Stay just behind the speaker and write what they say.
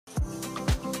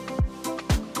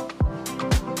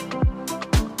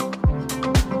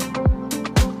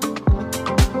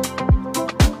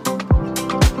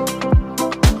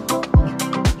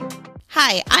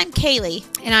Hi, I'm Kaylee.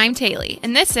 And I'm Taylor,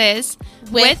 and this is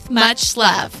With Much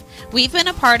Love. We've been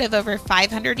a part of over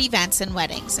 500 events and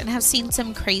weddings and have seen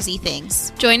some crazy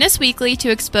things. Join us weekly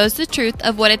to expose the truth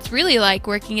of what it's really like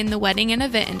working in the wedding and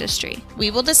event industry.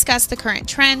 We will discuss the current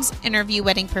trends, interview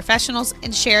wedding professionals,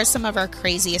 and share some of our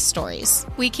craziest stories.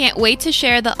 We can't wait to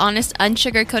share the honest,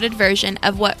 unsugar-coated version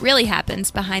of what really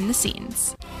happens behind the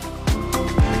scenes.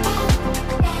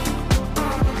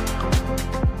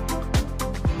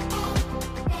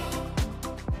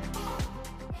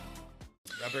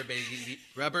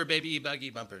 Rubber baby buggy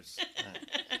bumpers.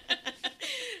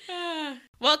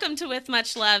 Welcome to With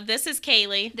Much Love. This is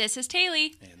Kaylee. This is Taylor.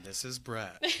 And this is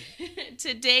Brett.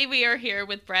 Today we are here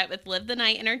with Brett with Live the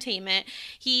Night Entertainment.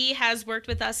 He has worked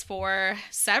with us for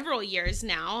several years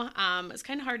now. It's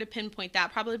kind of hard to pinpoint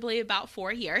that, probably about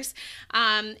 4 years.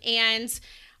 And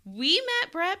we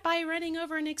met Brett by running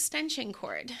over an extension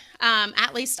cord.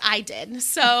 At least I did.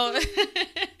 So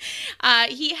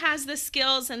he has the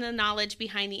skills and the knowledge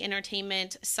behind the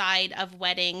entertainment side of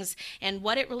weddings and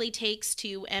what it really takes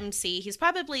to MC. He's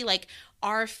probably like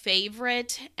our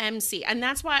favorite MC. And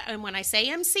that's why when I say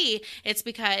MC, it's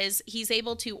because he's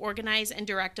able to organize and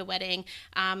direct a wedding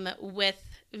with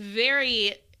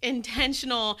very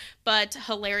intentional but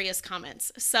hilarious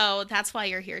comments. So that's why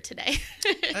you're here today.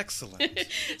 Excellent.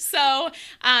 So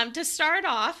to start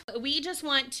off, we just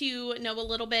want to know a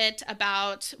little bit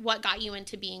about what got you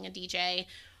into being a DJ.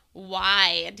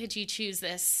 Why did you choose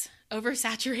this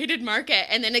oversaturated market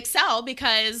and then excel,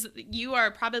 because you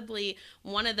are probably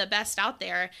one of the best out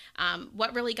there?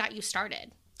 What really got you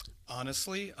started?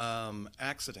 Honestly,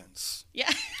 accidents.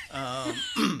 Yeah.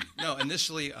 No,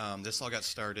 initially, this all got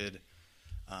started.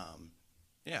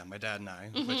 My dad and I,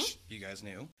 which you guys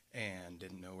knew, and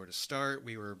didn't know where to start.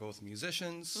 We were both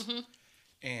musicians,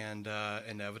 and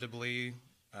inevitably,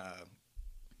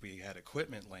 we had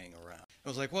equipment laying around. I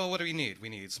was like, well, what do we need? We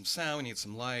need some sound, we need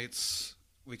some lights.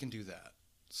 We can do that.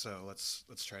 So let's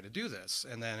try to do this.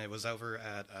 And then it was over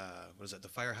at, the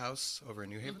Firehouse over in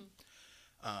New Haven.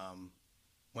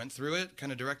 Went through it,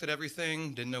 kind of directed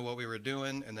everything, didn't know what we were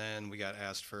doing, and then we got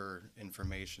asked for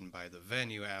information by the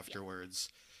venue afterwards,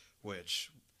 which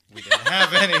we didn't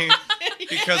have any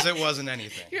because it wasn't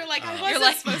anything. You're like,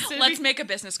 supposed to let's make a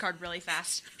business card really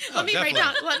fast. Let me write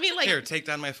down. Here, take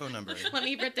down my phone number. Let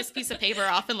me rip this piece of paper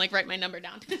off and write my number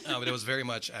down. No, but it was very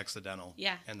much accidental.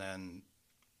 Yeah. And then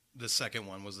the second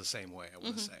one was the same way, I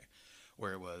want to say,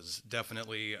 where it was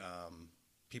definitely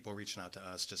people reaching out to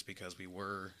us just because we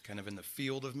were kind of in the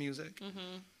field of music.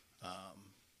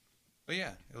 But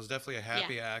yeah, it was definitely a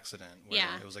happy accident where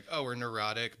it was like, oh, we're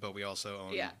neurotic, but we also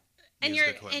own and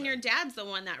music equipment. And your dad's the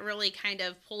one that really kind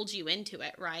of pulled you into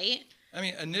it, right? I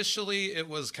mean, initially it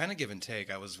was kind of give and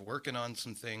take. I was working on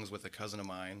some things with a cousin of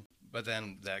mine, but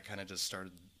then that kind of just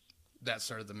started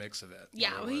the mix of it.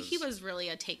 Yeah, he was really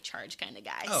a take charge kind of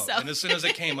guy. Oh, and as soon as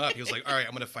it came up, he was like, all right,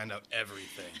 I'm going to find out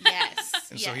everything. Yes.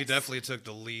 And so he definitely took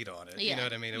the lead on it. You know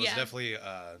what I mean? It was definitely,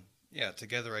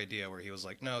 together idea where he was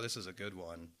like, no, this is a good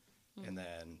one. And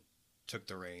then took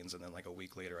the reins. And then like a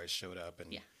week later, I showed up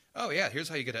and, here's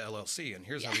how you get an LLC. And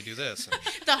here's how we do this. And,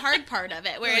 the hard part of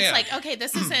it, where it's like, okay,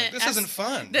 this isn't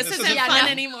fun. This isn't fun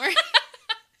anymore.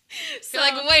 So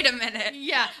you're like, wait a minute.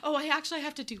 Yeah. Oh, I actually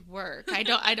have to do work. I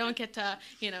don't get to,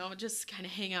 just kind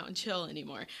of hang out and chill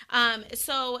anymore.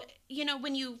 So,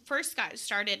 when you first got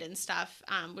started and stuff,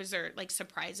 was there like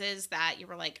surprises that you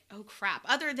were like, oh crap,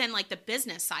 other than like the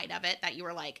business side of it that you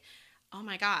were like, oh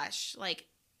my gosh, like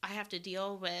I have to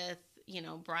deal with,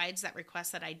 brides that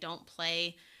request that I don't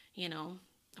play,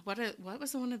 what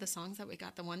was one of the songs that we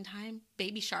got the one time?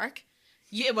 Baby Shark?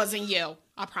 It wasn't you.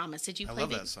 I promise. Did you play? I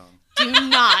love that song. Do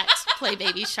not play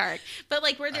Baby Shark. But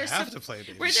like, were there Shark.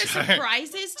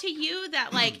 surprises to you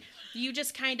that like you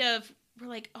just kind of were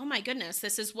like, oh my goodness,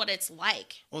 this is what it's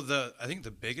like? Well, I think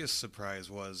the biggest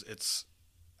surprise was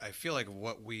I feel like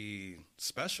what we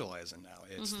specialize in now.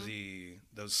 It's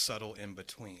those subtle in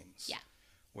betweens. Yeah.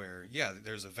 Where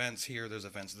there's events here, there's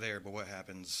events there, but what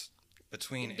happens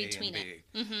between A and B.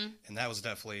 And that was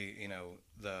definitely,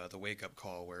 the wake-up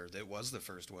call where it was the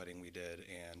first wedding we did.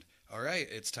 And, all right,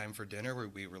 it's time for dinner where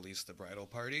we released the bridal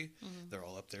party. They're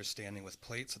all up there standing with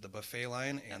plates at the buffet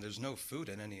line, and there's no food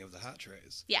in any of the hot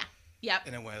trays. Yeah. Yep.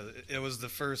 And it was the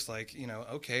first,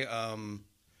 okay,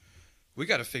 we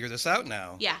got to figure this out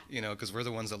now. Yeah. Because we're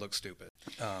the ones that look stupid.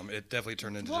 It definitely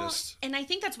turned into and I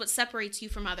think that's what separates you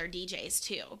from other DJs,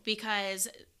 too, because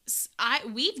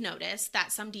we've noticed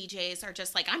that some DJs are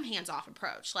just like, I'm hands-off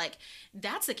approach. Like,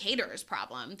 that's the caterer's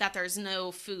problem, that there's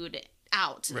no food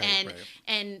out. Right.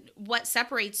 And what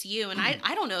separates you, and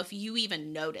I don't know if you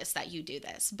even notice that you do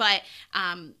this, but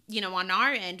you know, on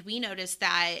our end, we notice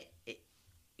that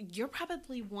you're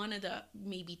probably one of the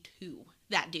maybe two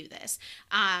that do this.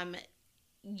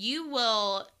 You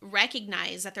will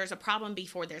recognize that there's a problem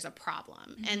before there's a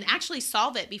problem, and actually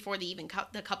solve it before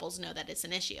the couples know that it's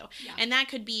an issue. Yeah. And that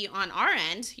could be on our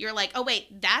end. You're like, oh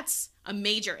wait, that's a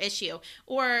major issue.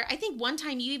 Or I think one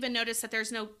time you even noticed that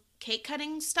there's no cake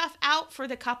cutting stuff out for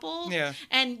the couple. Yeah.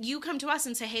 And you come to us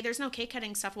and say, hey, there's no cake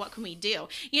cutting stuff. What can we do?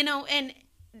 You know, and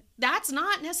that's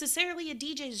not necessarily a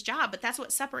DJ's job, but that's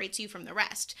what separates you from the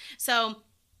rest. So,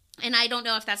 and I don't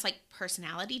know if that's like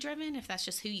personality driven, if that's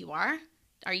just who you are.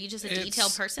 Are you just a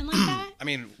detailed person like that? I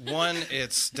mean, one,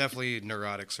 it's definitely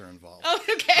neurotics are involved. Oh,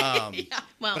 okay. Yeah.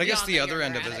 Well, But I we guess all the know other you're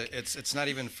end of neurotic. it, it's not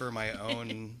even for my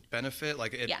own benefit.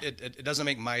 Like it doesn't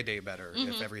make my day better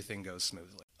if everything goes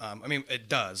smoothly. I mean, it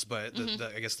does, but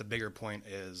I guess the bigger point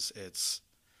is it's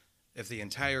if the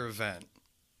entire event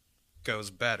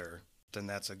goes better, then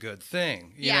that's a good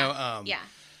thing. You know? Yeah.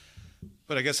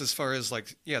 But I guess as far as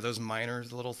like, those minor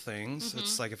little things,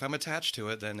 it's like if I'm attached to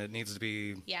it, then it needs to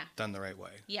be done the right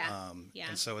way. Yeah.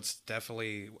 And so it's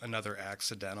definitely another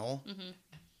accidental,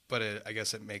 but I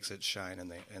guess it makes it shine in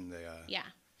the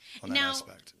on that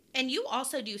aspect. And you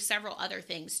also do several other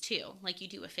things too. Like you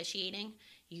do officiating,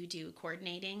 you do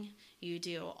coordinating, you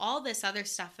do all this other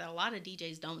stuff that a lot of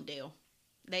DJs don't do.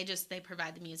 They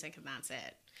provide the music and that's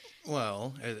it.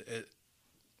 Well,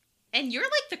 and you're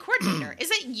like the coordinator. Is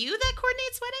it you that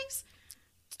coordinates weddings?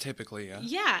 typically, yeah.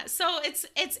 Yeah. So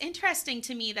it's interesting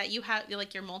to me that you have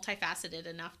like you're multifaceted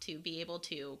enough to be able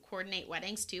to coordinate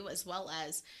weddings too, as well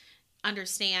as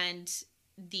understand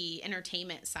the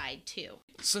entertainment side too.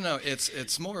 So no,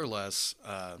 it's more or less.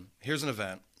 Here's an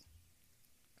event.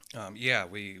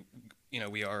 We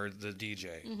are the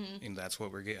DJ, and that's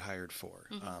what we get hired for.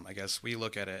 I guess we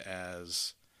look at it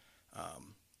as,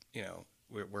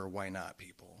 we're why not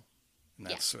people. And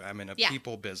that's I'm in a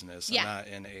people business. I'm not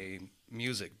in a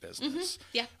music business.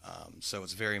 Yeah. So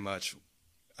it's very much,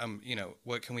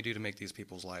 what can we do to make these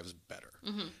people's lives better?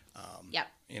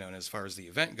 And as far as the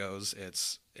event goes,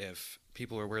 it's if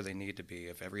people are where they need to be,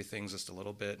 if everything's just a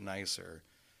little bit nicer,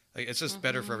 it's just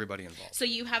better for everybody involved. So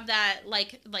you have that,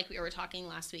 like we were talking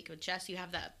last week with Jess, you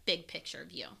have that big picture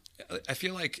view. I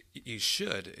feel like you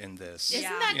should in this. Isn't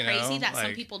that crazy that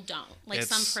some people don't? Like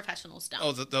some professionals don't.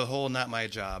 Oh, the whole not my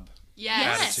job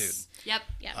attitude. Yep.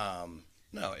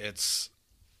 No, it's,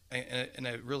 and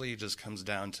it really just comes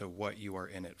down to what you are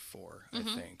in it for, I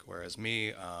think. Whereas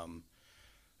me,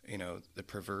 the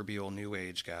proverbial new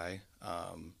age guy,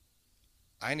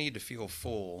 I need to feel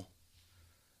full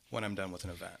when I'm done with an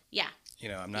event. Yeah.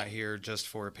 I'm not here just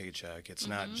for a paycheck. It's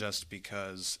not just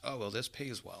because, this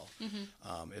pays well.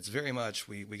 It's very much,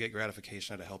 we get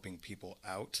gratification out of helping people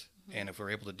out. And if we're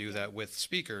able to do that with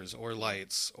speakers or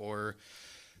lights or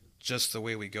just the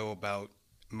way we go about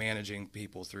managing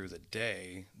people through the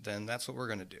day, then that's what we're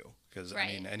going to do. Because,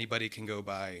 anybody can go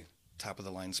buy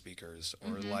top-of-the-line speakers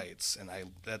or lights. And I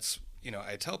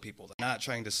tell people that I'm not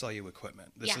trying to sell you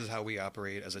equipment. This is how we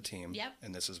operate as a team. Yep.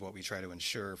 And this is what we try to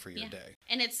ensure for your day.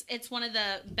 And it's one of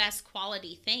the best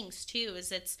quality things too,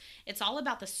 is it's all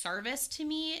about the service to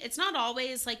me. It's not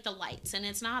always like the lights, and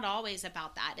it's not always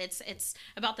about that. It's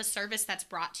about the service that's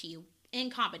brought to you in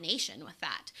combination with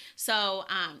that. So,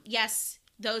 yes,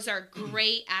 those are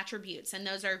great attributes and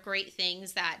those are great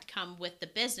things that come with the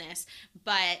business.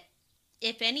 But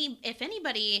if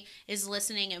anybody is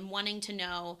listening and wanting to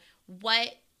know what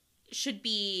should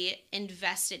be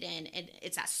invested in,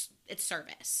 it's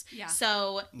service. Yeah.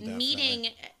 So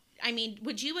Definitely.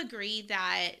 would you agree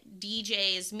that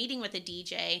meeting with a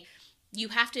DJ, you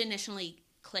have to initially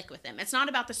click with them? It's not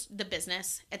about the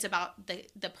business. It's about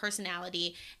the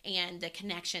personality and the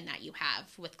connection that you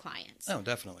have with clients. Oh,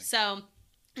 definitely. So,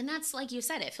 and that's like you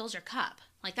said, it fills your cup.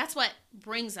 Like that's what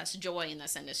brings us joy in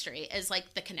this industry is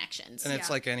like the connections. And it's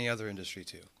like any other industry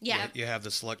too. Yeah. You have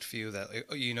the select few that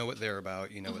you know what they're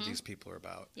about, you know what these people are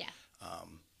about. Yeah.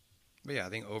 But I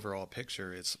think overall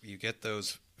picture, it's you get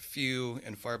those few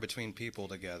and far between people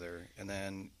together, and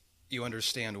then you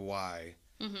understand why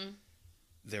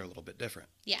they're a little bit different.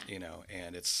 Yeah.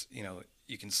 And it's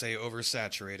you can say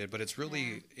oversaturated, but it's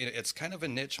really it's kind of a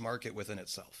niche market within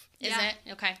itself. Is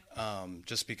it? Okay.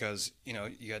 Just because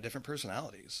you got different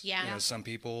personalities. Yeah. Some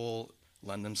people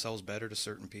lend themselves better to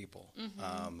certain people.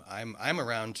 I'm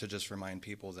around to just remind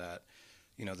people that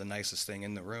the nicest thing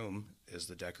in the room is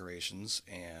the decorations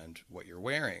and what you're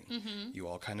wearing. You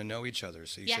all kind of know each other,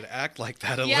 so you should act like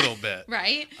that a little bit,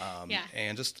 right?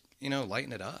 And just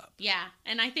lighten it up. Yeah,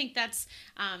 and I think that's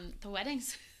the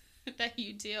weddings. that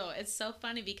you do. It's so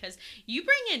funny because you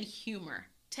bring in humor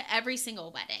to every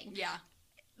single wedding. Yeah.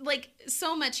 Like,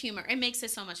 so much humor. It makes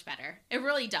it so much better. It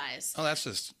really does. Oh, that's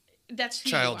just That's who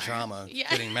child you are. drama Yeah.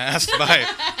 getting masked by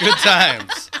good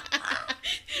times.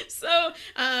 So,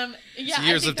 yeah, It's I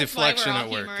years think of that's why deflection we're all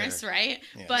at work humorous, there. right?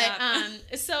 Yeah.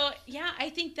 But, so, yeah, I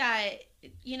think that,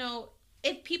 you know,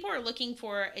 if people are looking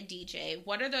for a DJ,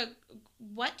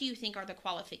 what do you think are the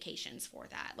qualifications for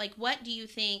that? Like, what do you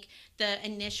think the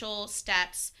initial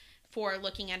steps for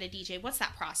looking at a DJ, what's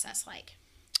that process like?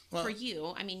 Well, For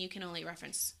you, I mean, you can only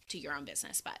reference to your own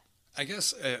business, but. I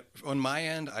guess on my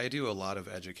end, I do a lot of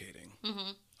educating.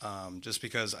 Just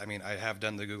because, I mean, I have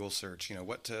done the Google search,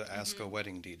 what to ask a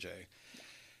wedding DJ.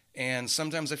 And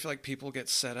sometimes I feel like people get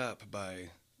set up by,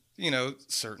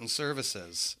 certain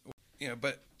services.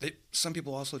 But some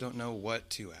people also don't know what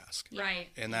to ask. Right.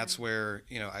 And that's where,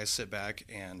 I sit back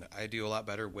and I do a lot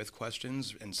better with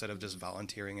questions instead of just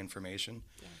volunteering information.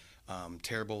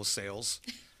 Terrible with sales.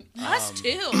 Us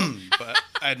too. But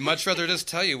I'd much rather just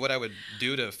tell you what I would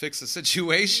do to fix the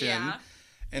situation Yeah.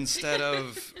 instead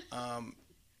of,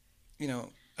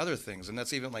 other things. And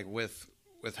that's even like with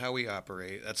how we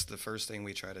operate. That's the first thing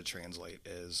we try to translate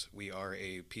is we are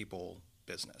a people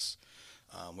business,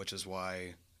 which is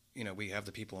why, we have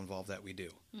the people involved that we do.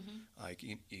 Like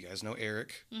you guys know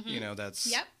Eric, that's,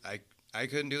 Yep. I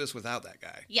couldn't do this without that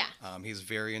guy. Yeah. He's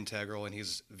very integral and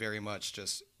he's very much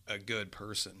just a good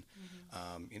person.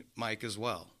 Mike as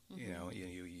well.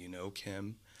 You know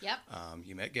Kim. Yep.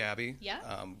 You met Gabby. Yep.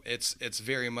 It's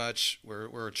very much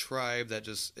we're a tribe that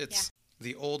just it's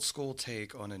the old school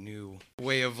take on a new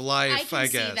way of life. I can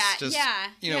see guess. that. Just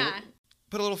Yeah.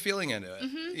 put a little feeling into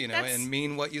it. That's- and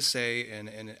mean what you say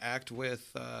and act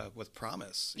with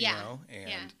promise. Yeah.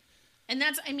 And And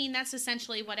that's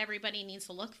essentially what everybody needs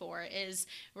to look for is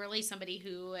really somebody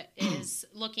who is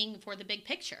looking for the big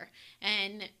picture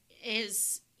and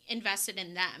is invested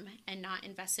in them and not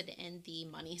invested in the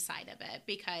money side of it.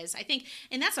 Because I think,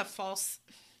 and that's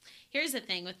here's the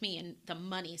thing with me and the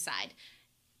money side.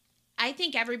 I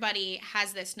think everybody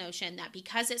has this notion that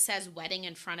because it says wedding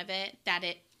in front of it, that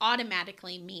it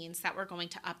automatically means that we're going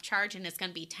to upcharge and it's going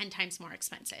to be 10 times more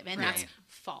expensive. And that's Right.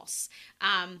 false.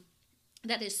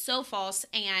 That is so false,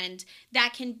 and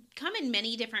that can come in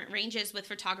many different ranges with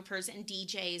photographers and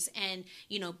DJs and,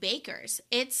 bakers.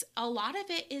 It's a lot of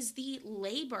it is the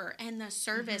labor and the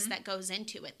service that goes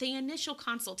into it. The initial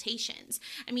consultations.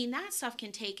 I mean, that stuff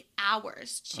can take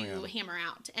hours to hammer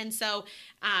out. And so,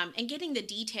 and getting the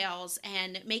details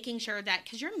and making sure that,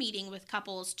 because you're meeting with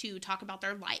couples to talk about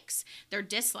their likes, their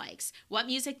dislikes, what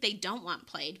music they don't want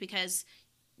played, because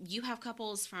you have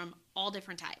couples from all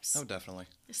different types. oh, definitely.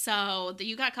 So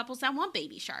you got couples that want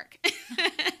Baby Shark.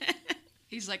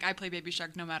 He's like, I play Baby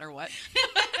Shark no matter what.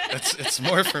 It's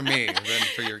more for me than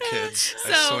for your kids.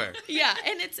 I swear. Yeah,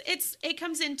 and it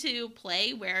comes into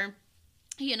play where,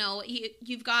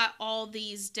 you've got all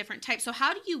these different types. So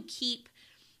how do you keep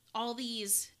all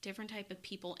these different type of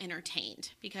people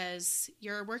entertained? Because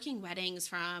you're working weddings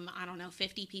from,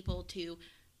 50 people to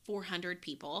 400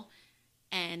 people.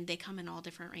 And they come in all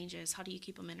different ranges. How do you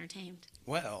keep them entertained?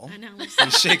 Well, I know. let me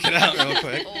shake it out real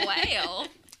quick. Well.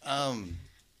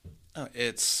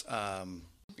 It's a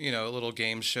little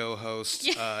game show host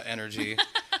energy.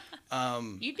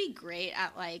 You'd be great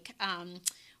at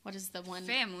what is the one?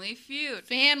 Family Feud.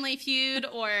 Family Feud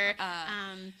or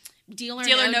Deal or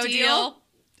Deal or No No Deal.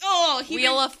 Oh,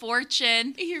 Wheel of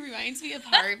Fortune. He reminds me of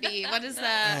Harvey. What is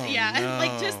that? Oh, yeah,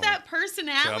 like no. just that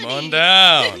personality. Come on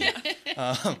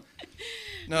down.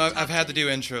 No, I've had to do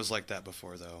intros like that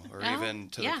before, though, or even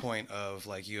to the point of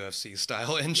like UFC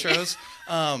style intros.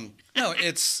 No,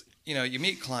 it's, you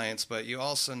meet clients, but you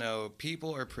also know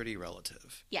people are pretty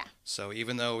relative. Yeah. So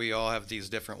even though we all have these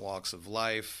different walks of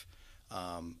life,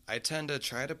 I tend to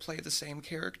try to play the same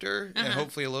character and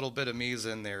hopefully a little bit of me is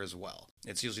in there as well.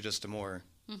 It's usually just a more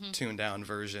tuned down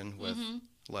version with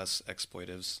less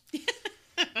exploitives.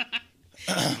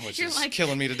 Which You're is like-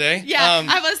 killing me today. Yeah,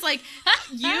 I was like,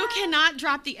 you cannot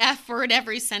drop the F word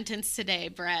every sentence today,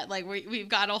 Brett. Like, we've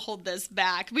got to hold this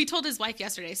back. We told his wife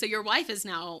yesterday. So your wife is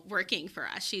now working for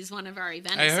us. She's one of our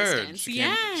event I heard. assistants. She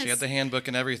Yes. she had the handbook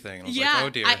and everything. And I was Yeah, like, oh,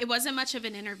 dear. it wasn't much of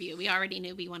an interview. We already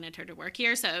knew we wanted her to work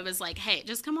here. So it was like, hey,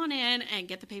 just come on in and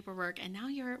get the paperwork. And now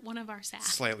you're one of our staff.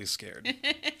 Slightly scared.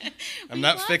 I'm We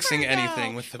not love fixing her,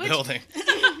 anything though. with the Which- building.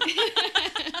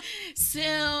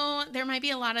 So there might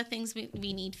be a lot of things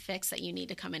we need fixed that you need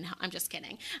to come in. I'm just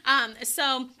kidding.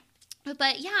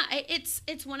 But yeah,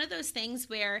 it's one of those things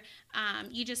where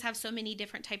you just have so many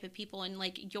different type of people, and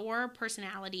like your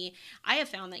personality, I have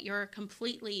found that you're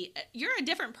a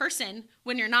different person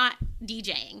when you're not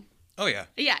DJing. Oh yeah.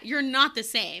 Yeah, you're not the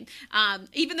same.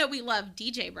 Even though we love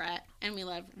DJ Brett and we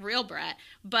love real Brett,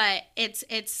 but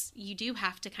it's you do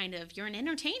have to kind of, you're an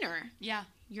entertainer. Yeah.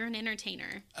 You're an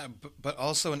entertainer. But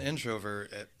also an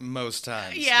introvert at most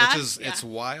times. Yeah, Which is, yeah. it's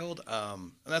wild.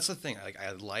 And that's the thing. Like,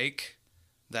 I like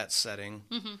that setting,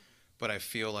 but I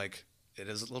feel like it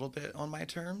is a little bit on my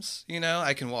terms. You know,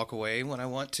 I can walk away when I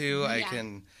want to. I Yeah.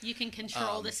 can. You can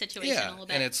control the situation Yeah, a little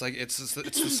bit. and it's like it's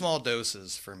the small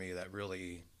doses for me that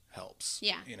really helps.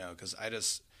 Yeah. You know, because I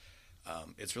just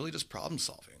it's really just problem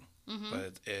solving. Mm-hmm.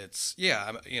 But it's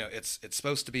it's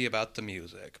supposed to be about the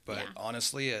music. But Yeah.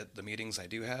 honestly, at the meetings I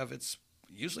do have, it's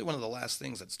usually one of the last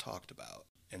things that's talked about,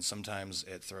 and sometimes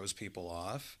it throws people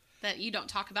off. That you don't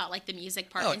talk about like the music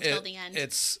part until the end.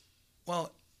 It's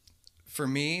well, for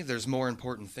me, there's more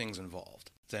important things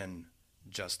involved than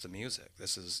just the music.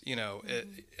 This is,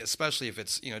 especially if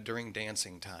it's, during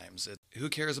dancing times. Who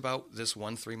cares about this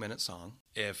 1 3-minute song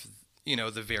if,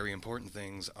 the very important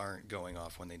things aren't going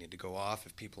off when they need to go off,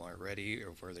 if people aren't ready or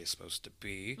where they're supposed to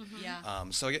be. Yeah.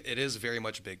 So it is very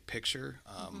much big picture,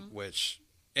 which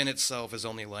in itself has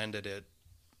only lended it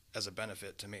as a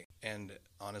benefit to me. And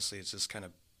honestly, it's just kind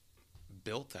of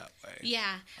built that way.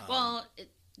 Yeah. Well,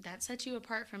 that sets you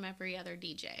apart from every other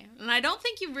DJ. And I don't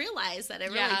think you realize that it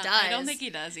really does. I don't think he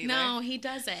does either. No, he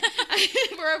doesn't.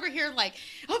 We're over here like,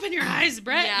 open your eyes,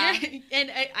 Brett. Yeah. And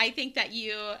I think that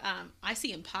you, I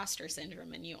see imposter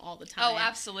syndrome in you all the time. Oh,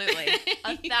 absolutely.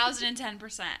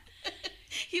 1,010%.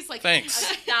 He's like, Thanks.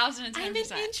 1,010%. I'm an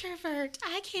introvert.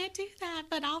 I can't do that,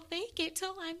 but I'll fake it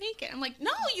till I make it. I'm like,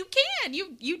 no, you can.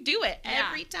 You do it Yeah.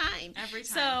 every time. Every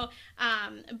time.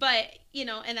 So, but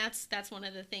and that's one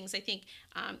of the things I think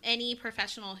any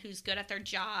professional who's good at their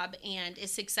job and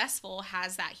is successful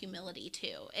has that humility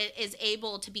too. It is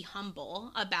able to be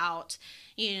humble about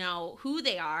who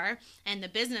they are and the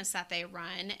business that they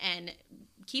run and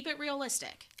keep it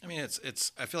realistic. I mean,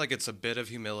 it's. I feel like it's a bit of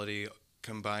humility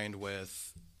combined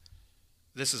with,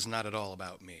 this is not at all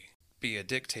about me. Be a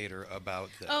dictator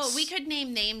about this. Oh, we could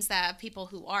name names of people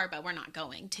who are, but we're not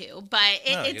going to. But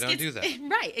No, you it's don't do that.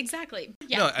 Right, exactly.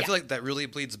 Yeah, No, I feel like that really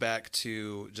bleeds back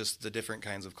to just the different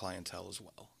kinds of clientele as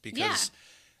well. Because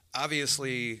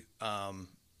obviously,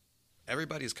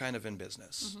 everybody's kind of in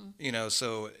business.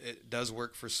 So it does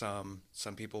work for some.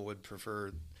 Some people would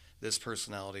prefer this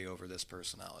personality over this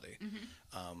personality.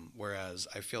 Whereas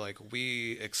I feel like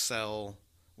we excel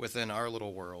within our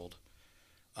little world.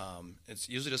 It's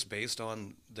usually just based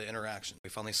on the interaction. We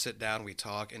finally sit down, we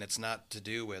talk, and it's not to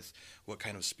do with what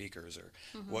kind of speakers or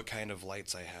what kind of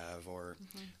lights I have or,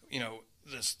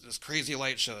 this crazy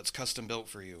light show that's custom built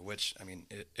for you, which, I mean,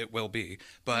 it will be,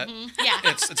 but Yeah.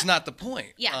 it's not the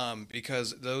point. Yeah.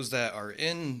 Because those that are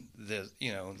in the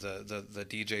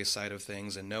DJ side of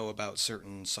things and know about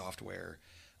certain software,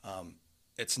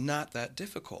 it's not that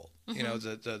difficult.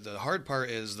 The hard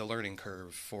part is the learning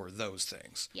curve for those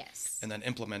things. Yes. And then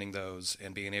implementing those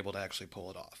and being able to actually pull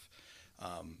it off.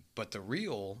 But the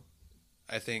real,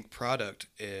 I think, product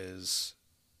is,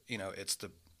 it's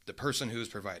the person who's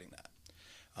providing that.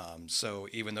 So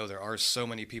even though there are so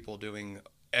many people doing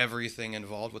everything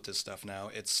involved with this stuff now,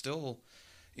 it's still,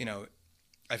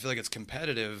 I feel like it's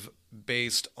competitive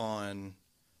based on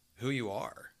who you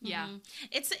are. Yeah.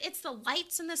 It's the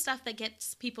lights and the stuff that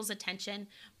gets people's attention,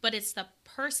 but it's the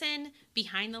person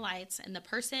behind the lights and the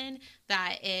person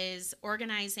that is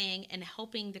organizing and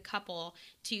helping the couple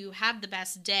to have the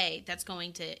best day that's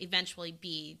going to eventually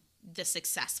be the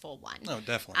successful one. Oh,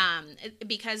 definitely.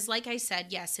 Because like I said,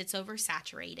 yes, it's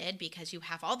oversaturated because you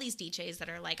have all these DJs that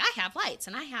are like, I have lights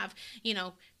and I have,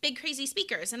 big crazy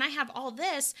speakers and I have all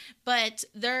this, but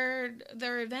they're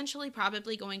eventually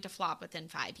probably going to flop within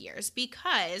 5 years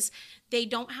because they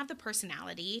don't have the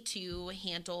personality to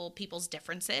handle people's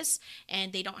differences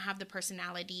and they don't have the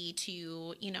personality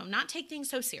to, not take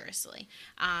things so seriously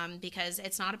because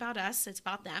it's not about us, it's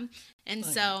about them. And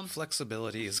so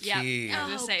flexibility is Yeah. key. I was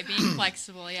going to say, being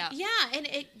flexible, yeah. yeah, and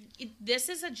this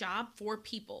is a job for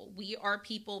people. We are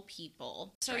people.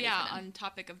 So Ready yeah, for them. on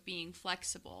topic of being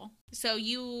flexible. So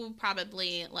you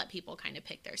probably let people kind of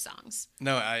pick their songs.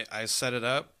 No, I set it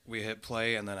up, we hit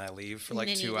play, and then I leave for And like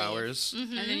then you 2 leave. hours.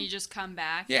 And then you just come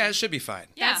back. Yeah, it should be fine.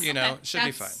 Yeah. That's- it should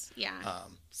be fine. that's- Yeah.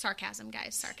 Sarcasm,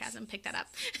 guys. Sarcasm. Pick that up.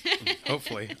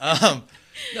 Hopefully.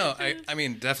 No, I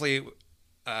mean, definitely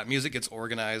music gets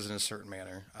organized in a certain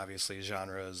manner. Obviously,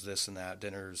 genres, this and that,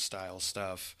 dinner style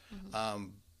stuff.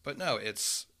 But no,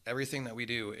 it's everything that we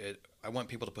do. I want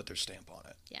people to put their stamp on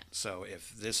it. Yeah. So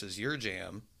if this is your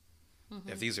jam,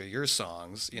 if these are your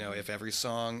songs, if every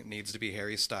song needs to be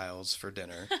Harry Styles for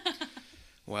dinner,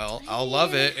 Well, I'll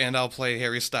love it, and I'll play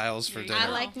Harry Styles for There you dinner. I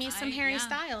like me some Harry Yeah.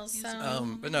 Styles.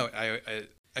 So But no,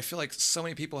 I feel like so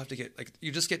many people have to get, like,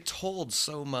 you just get told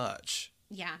so much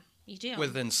yeah, you do.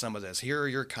 within some of this. Here are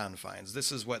your confines.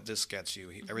 This is what this gets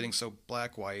you. Everything's so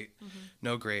black, white,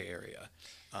 no gray area.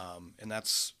 And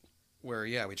that's where,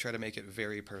 we try to make it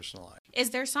very personalized. Is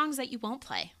there songs that you won't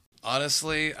play?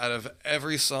 Honestly, out of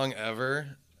every song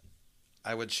ever,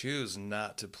 I would choose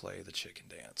not to play the chicken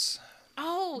dance.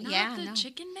 Oh, Not yeah. the no.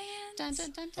 chicken dance.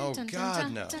 Dun, dun, dun, Oh, dun, dun, God,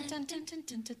 dun, no. dun, dun, dun, dun,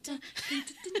 dun, dun, dun.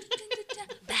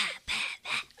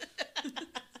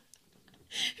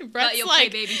 But Brett's you'll like,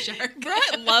 play Baby Shark.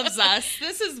 Brett loves us.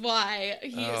 This is why he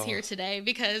is Oh. here today,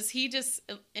 because he just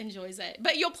enjoys it.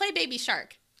 But you'll play Baby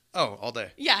Shark. Oh, all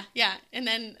day. Yeah, yeah. And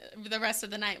then the rest of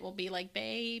the night will be like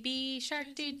Baby Shark,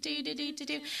 do, do, do, do, do,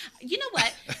 do. You know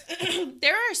what?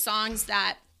 There are songs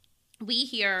that we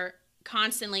hear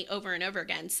constantly over and over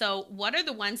again. So what are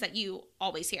the ones that you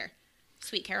always hear?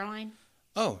 Sweet Caroline?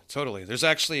 Oh, totally. There's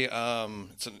actually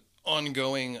it's an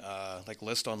ongoing like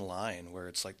list online where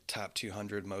it's like top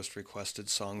 200 most requested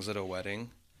songs at a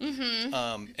wedding.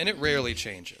 And it rarely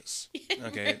changes.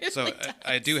 Okay, so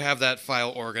I do have that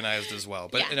file organized as well.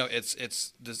 But Yeah.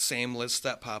 it's the same lists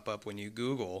that pop up when you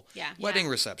Google Yeah. wedding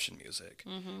reception music.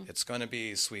 It's gonna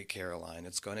be Sweet Caroline.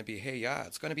 It's gonna be Hey Ya.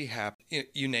 It's gonna be Happy.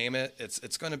 You name it.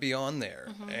 It's gonna be on there.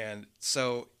 And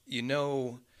so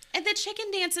And the chicken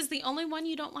dance is the only one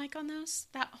you don't like on those?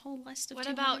 That whole list of What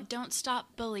 200? about Don't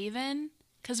Stop Believin'?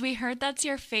 Because we heard that's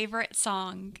your favorite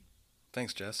song.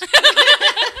 Thanks, Jess.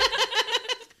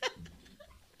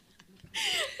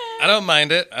 I don't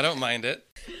mind it.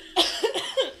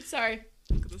 Sorry.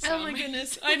 Oh my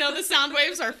goodness. I know the sound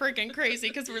waves are freaking crazy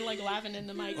because we're like laughing in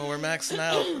the mic. Well, we're maxing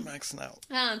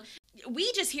out.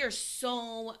 We just hear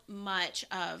so much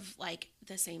of like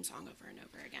the same song over and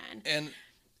over again. And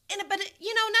But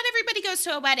not everybody goes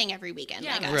to a wedding every weekend.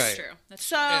 Yeah, like that's us. Right. true. That's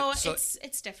So, So-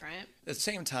 it's different. at the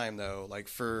same time, though, like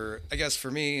I guess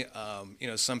for me,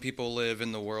 some people live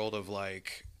in the world of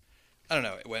like, I don't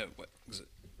know. What was it?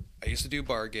 I used to do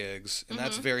bar gigs, and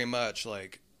that's very much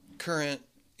like current.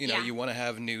 Yeah. You want to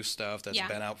have new stuff that's Yeah.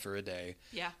 been out for a day.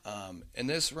 Yeah. In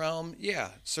this realm,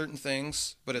 certain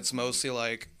things, but it's mostly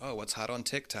like, oh, what's hot on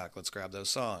TikTok? Let's grab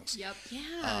those songs. Yep.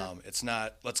 Yeah. It's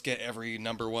not, let's get every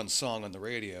number one song on the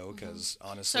radio, because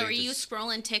honestly. So are you just-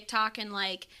 scrolling TikTok and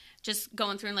like just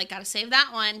going through and like gotta save that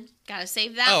one, gotta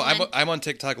save that Oh, one? I'm on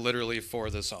TikTok literally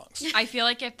for the songs. I feel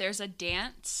like if there's a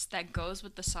dance that goes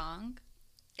with the song,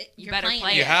 You're better playing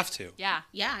play it. You it. have to. yeah.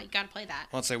 Yeah, you gotta play that.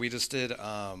 I'll say we just did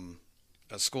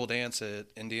a school dance at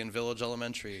Indian Village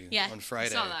Elementary Yeah, on I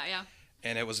Friday. saw that, yeah.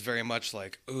 And it was very much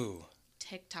like, ooh,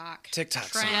 TikTok TikTok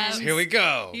trends. songs. Here we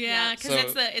go. Yeah,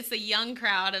 because So- it's the young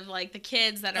crowd of like the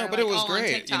kids that are Oh, but like it was all on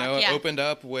great. TikTok. It yeah. opened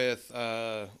up with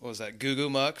what was that? Goo Goo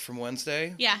Muck from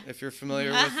Wednesday. Yeah. If you're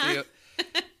familiar with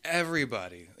the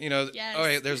everybody, Yes. all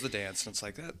right, there's the dance, and it's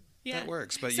like that. Yeah. That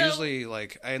works. But So- usually,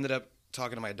 like, I ended up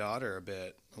talking to my daughter a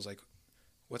bit. I was like,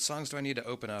 what songs do I need to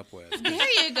open up with? There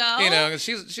you go. 'Cause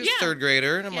she's Yeah. a third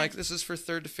grader, and I'm Yeah. like, this is for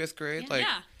 3rd to 5th grade. Like,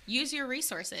 Yeah. Use your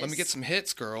resources. let me get some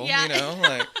hits, girl. Yeah.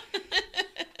 Like.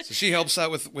 So she helps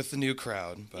out with the new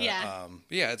crowd. But Yeah.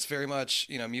 It's very much,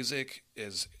 music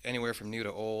is anywhere from new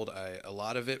to old. A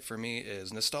lot of it for me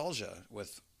is nostalgia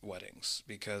with weddings,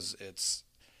 because it's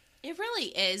It really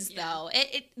is, though.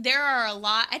 There are a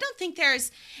lot. I don't think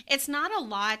it's not a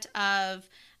lot of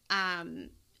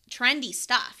trendy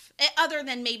stuff, other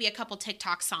than maybe a couple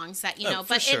TikTok songs that Oh,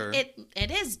 for But sure. it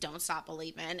is "Don't Stop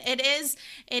Believin'." It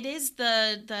is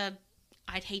the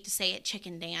I'd hate to say it,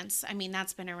 chicken dance. I mean,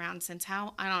 that's been around since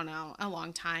I don't know, a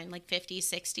long time, like 50s,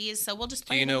 60s. So we'll just Do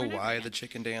play you it know over and over why again. the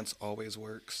chicken dance always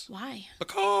works? Why?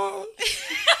 Because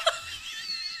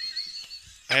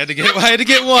I had to get one. I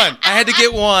had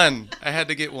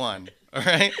to get one. All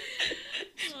right.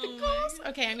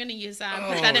 Okay, I'm gonna use that.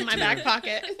 Oh, Put that in my dear. back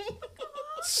pocket.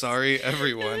 Sorry,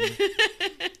 everyone.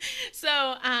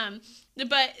 So,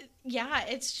 but yeah,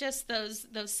 it's just those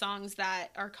songs that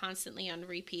are constantly on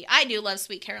repeat. I do love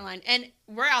Sweet Caroline, and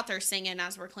we're out there singing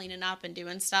as we're cleaning up and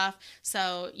doing stuff.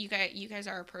 So you guys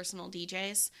are our personal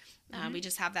DJs. We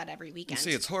just have that every weekend.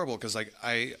 See, it's horrible because like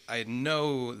I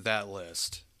know that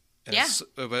list. And Yeah.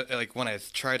 But like when I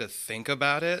try to think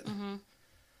about it,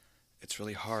 it's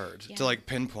really hard Yeah. to like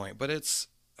pinpoint. But it's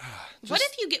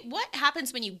What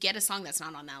happens when you get a song that's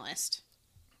not on that list?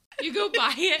 You go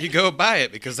buy it. you go buy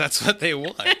it because that's what they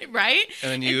want. Right?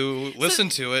 And then you listen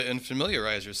to it and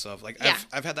familiarize yourself. Like Yeah.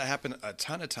 I've had that happen a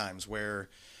ton of times where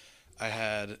I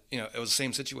had, it was the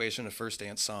same situation, a first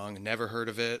dance song, never heard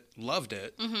of it, loved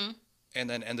it, and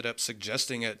then ended up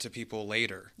suggesting it to people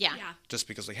later. Yeah. Yeah. Just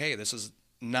because like, hey, this is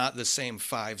not the same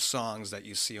 5 songs that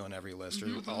you see on every list, or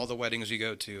all the weddings you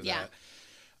go to Yeah.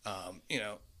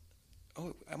 that,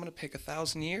 oh, I'm going to pick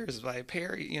 1,000 Years by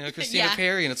Perry, Christina Yeah.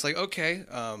 Perry. And it's like, okay,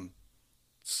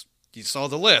 you saw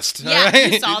the list. Yeah, all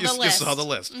right? you saw the You list. saw the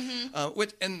list.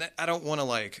 I don't want to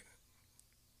like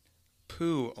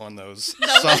poo on those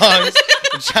songs.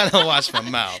 I'm trying to watch my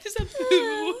mouth. It's a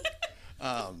poo.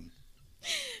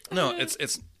 No,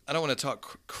 it's. I don't want to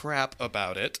talk crap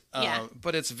about it. Yeah.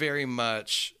 But it's very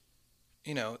much,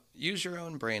 use your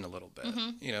own brain a little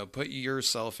bit. Put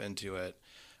yourself into it.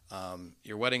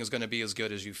 Your wedding is going to be as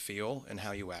good as you feel and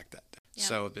how you act that day. Yeah.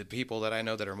 So the people that I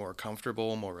know that are more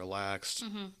comfortable, more relaxed,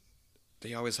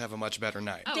 they always have a much better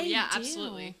night. Oh, They yeah, do.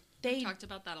 absolutely. They We talked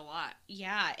about that a lot.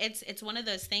 Yeah, it's one of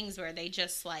those things where they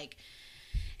just like,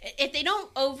 if they don't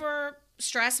over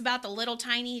stress about the little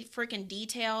tiny freaking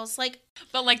details, like,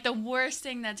 But like the worst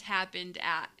thing that's happened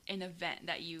at an event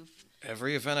that you've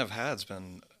Every event I've had's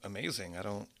been amazing.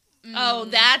 oh,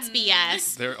 that's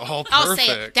BS. They're all perfect. I'll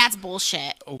say it. That's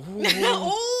bullshit. Ooh.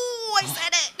 Oh, I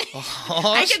said it.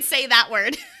 Oh, I can say that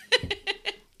word.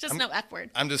 Just no F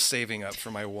word. I'm just saving up for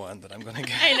my one that I'm going to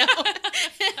get. I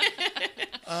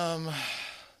know.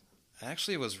 I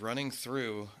actually was running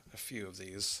through a few of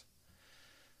these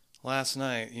last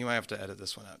night. You might have to edit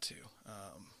this one out too.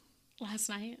 Last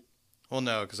night. Well,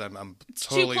 no, because I'm It's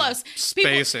totally too close.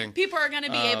 spacing. People are going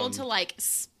to be able to like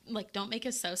don't make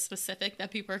it so specific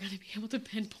that people are going to be able to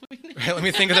pinpoint it. Right, let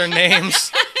me think of their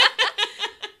names.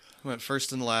 Went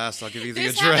first and last. I'll give you the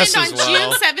This address happened as on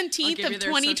well. June I'll 17th give of you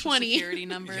their social 2020. security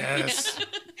number. Yes.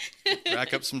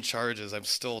 Rack up some charges. I'm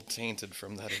still tainted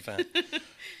from that event.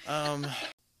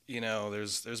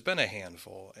 There's been a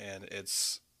handful, and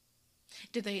it's,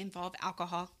 Do they involve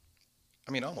alcohol?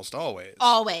 almost always.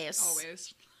 Always.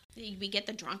 Always. We get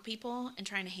the drunk people and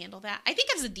trying to handle that. I think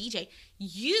as a DJ,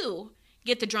 you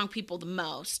get the drunk people the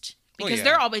most because yeah.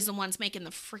 they're always the ones making the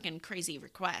freaking crazy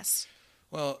requests.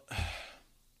 Well,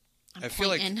 I'm I feel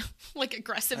like pointing, like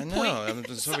aggressive I know. point. I'm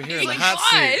just over here Oh in the my hot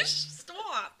seat. gosh,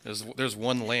 stop. There's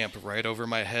one lamp right over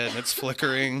my head, and it's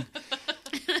flickering.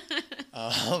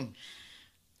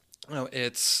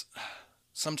 It's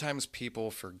sometimes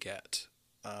people forget.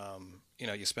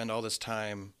 You spend all this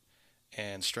time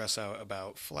and stress out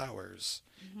about flowers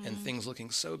and things looking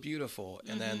so beautiful,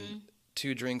 and then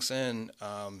 2 drinks in,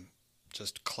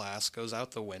 just class goes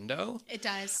out the window. It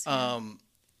does.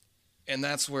 And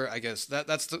that's where I guess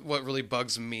that's what really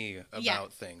bugs me about Yeah.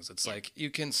 things. It's like you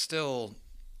can still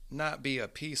not be a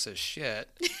piece of shit.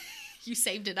 You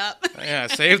saved it up. Yeah,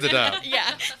 I saved it up.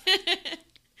 Yeah.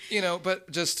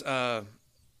 But just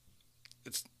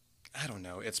it's I don't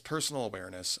know. It's personal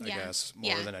awareness, I Yeah. guess,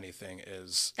 more Yeah. than anything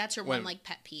is. That's your when- one like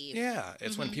pet peeve. Yeah,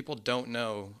 it's when people don't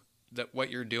know that what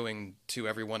you're doing to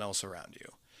everyone else around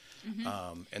you,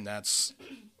 and that's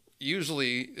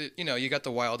usually you got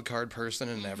the wild card person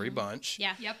in every bunch.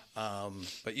 Yeah. Yep.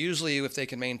 But usually, if they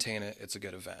can maintain it, it's a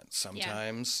good event.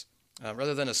 Sometimes,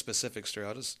 rather than a specific story,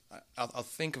 I'll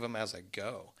think of them as I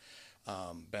go.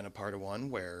 Been a part of one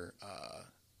where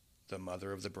the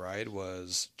mother of the bride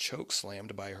was choke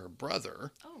slammed by her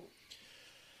brother. Oh.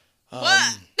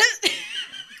 What?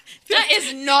 That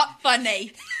is not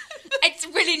funny. It's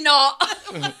really not.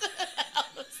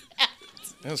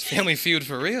 It was Family Feud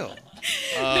for real.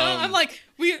 No, I'm like,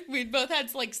 we both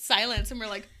had like silence and we're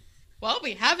like, well,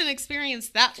 we haven't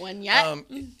experienced that one yet.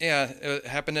 Yeah, it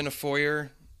happened in a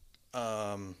foyer.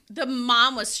 The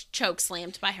mom was choke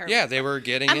slammed by her. Yeah, they were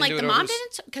getting I'm into like, it the over. mom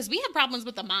didn't, because we had problems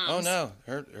with the moms. Oh no,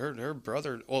 her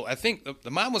brother. Well, I think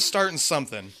the mom was starting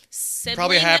something. Sibling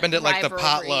Probably happened at like the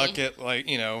rivalry. potluck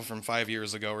at from 5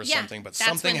 years ago or something. But that's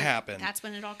something when- happened. That's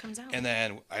when it all comes out. And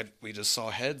then we just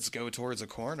saw heads go towards a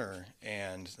corner,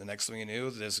 and the next thing you knew,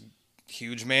 this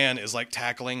huge man is like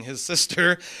tackling his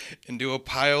sister into a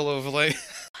pile of like.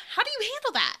 How do you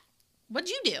handle that? What'd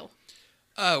you do?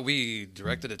 We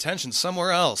directed attention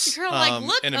somewhere else. You're like,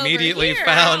 "Look and over immediately here."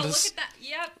 found Oh, look at that.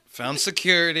 Yep. found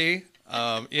security.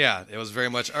 Yeah, it was very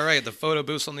much all right. The photo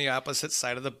booth's on the opposite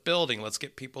side of the building. Let's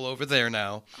get people over there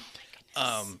now.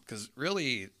 Oh my goodness. Because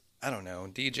really, I don't know.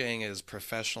 DJing is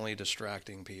professionally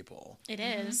distracting people. It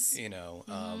is.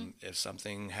 If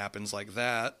something happens like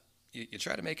that, you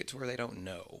try to make it to where they don't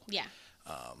know. Yeah.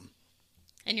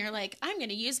 And you're like, I'm going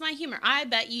to use my humor. I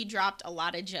bet you dropped a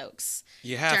lot of jokes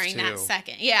You have during to. that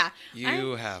second. Yeah.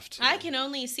 You have to. I can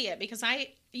only see it because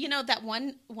that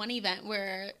one event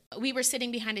where we were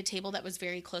sitting behind a table that was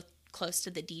very close to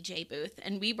the DJ booth,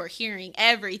 and we were hearing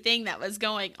everything that was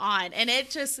going on. And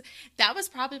that was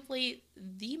probably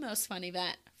the most fun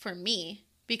event for me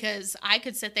because I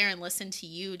could sit there and listen to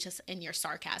you just in your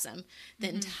sarcasm the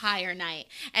entire night.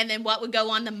 And then what would go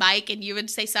on the mic and you would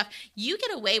say stuff. You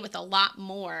get away with a lot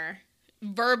more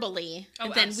verbally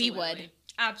than we would.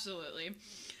 Absolutely.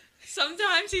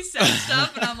 Sometimes he says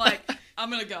stuff and I'm like, I'm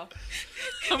going to go.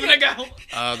 I'm going to go.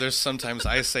 There's sometimes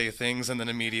I say things and then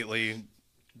immediately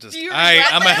just, Do you I'm regret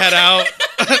going to that? head out,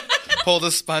 pull the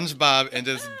SpongeBob and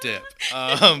just dip.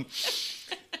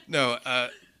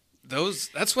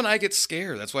 That's when I get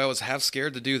scared. That's why I was half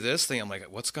scared to do this thing. I'm like,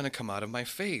 what's going to come out of my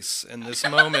face in this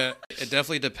moment? It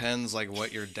definitely depends like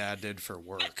what your dad did for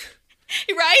work.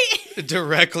 Right? It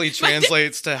directly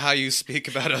translates to how you speak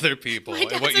about other people My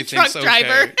and what dad's a you think's truck okay.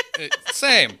 driver.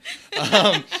 Same.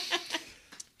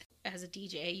 As a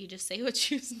DJ, you just say what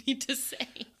you need to say.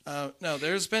 No,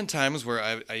 there's been times where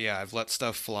I've let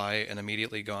stuff fly and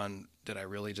immediately gone, did I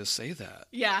really just say that?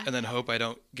 Yeah. And then hope I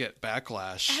don't get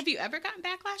backlash. Have you ever gotten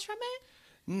backlash from it?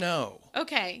 No.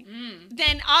 Okay.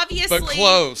 Then obviously. But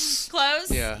close.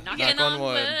 Close? Yeah. Knock on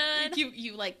wood.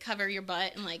 You like cover your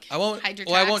butt and like I won't. hide your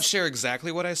Well, I tracks? won't share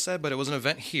exactly what I said, but it was an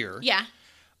event here. Yeah.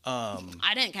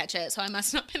 I didn't catch it, so I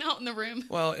must not have been out in the room.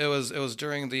 Well, it was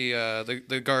during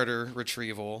the garter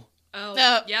retrieval.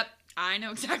 Oh, yep. I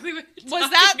know exactly what you're Was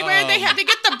talking that about. where they had to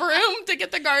get the broom to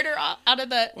get the garter out of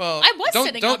the? Well, I was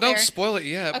sitting out there. Don't spoil it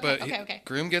yet. Okay, but okay.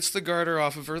 Groom gets the garter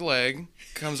off of her leg,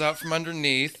 comes out from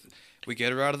underneath. We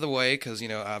get her out of the way because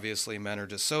obviously men are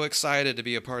just so excited to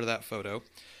be a part of that photo,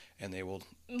 and they will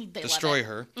destroy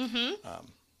her. Mm-hmm.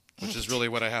 Which is really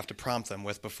what I have to prompt them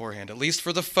with beforehand, at least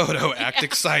for the photo. Act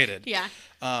excited. Yeah.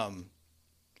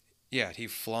 Yeah. He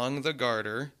flung the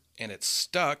garter, and it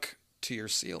stuck to your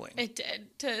ceiling. It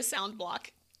did to sound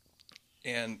block.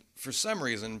 And for some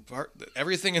reason,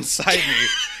 everything inside me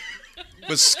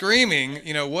was screaming,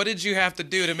 what did you have to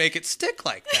do to make it stick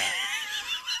like that?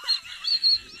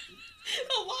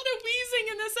 A lot of wheezing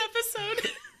in this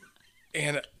episode.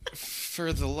 And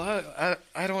for the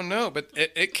I don't know, but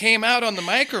it came out on the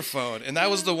microphone. And that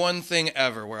was the one thing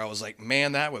ever where I was like,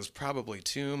 man, that was probably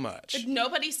too much.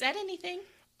 Nobody said anything.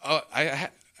 Oh, I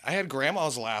had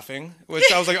grandmas laughing,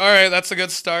 which I was like, all right, that's a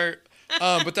good start.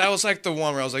 But that was like the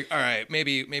one where I was like, all right,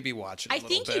 maybe watch it a I little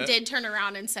think bit. you did turn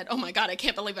around and said, oh my God, I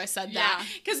can't believe I said that.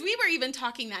 Because we were even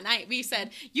talking that night. We said,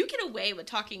 you get away with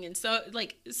talking and so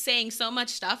like saying so much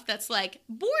stuff that's like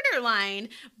borderline,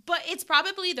 but it's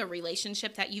probably the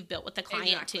relationship that you've built with the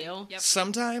client too. Yep.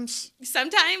 Sometimes it's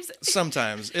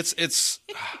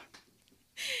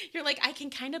you're like, I can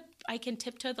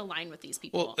tiptoe the line with these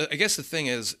people. well, I guess the thing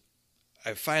is,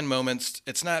 I find moments,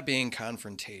 it's not being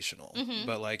confrontational,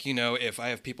 but like, if I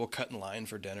have people cut in line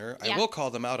for dinner, I will call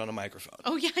them out on a microphone.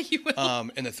 Oh yeah, you will.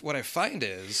 And what I find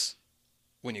is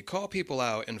when you call people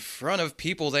out in front of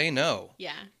people they know,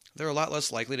 yeah. they're a lot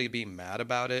less likely to be mad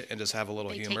about it and just have a little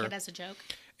They humor. take it as a joke.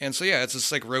 And so, yeah, it's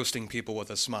just like roasting people with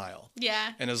a smile.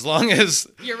 Yeah. And as long as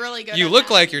You're really good you at look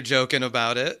that. like you're joking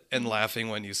about it and laughing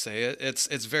when you say it, it's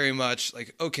very much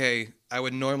like, okay, I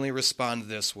would normally respond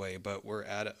this way, but we're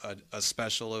at a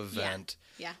special event.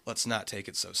 Yeah. Let's not take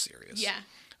it so serious. Yeah.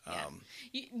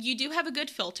 You do have a good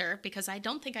filter because I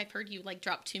don't think I've heard you like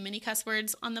drop too many cuss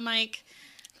words on the mic.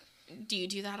 Do you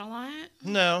do that a lot?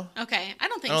 No. Okay. I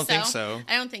don't think so.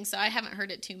 I don't think so. I haven't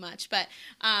heard it too much, but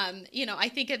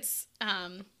I think it's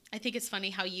funny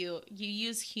how you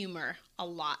use humor a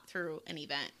lot through an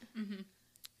event. Mm-hmm.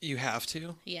 You have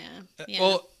to? Yeah.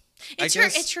 Well,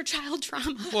 It's your child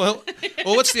trauma. Well,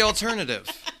 what's the alternative?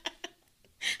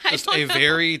 Just a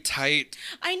very tight.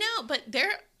 I know, but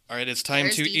All right, it's time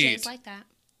there's to DJs eat. like that.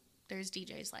 There's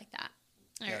DJs like that.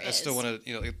 I still want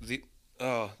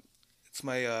to, it's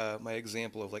my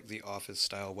example of like the office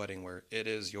style wedding where it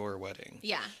is your wedding.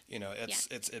 Yeah.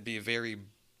 It'd be very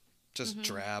just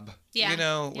drab.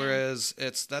 Yeah. Whereas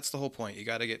that's the whole point. You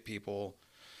got to get people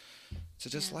to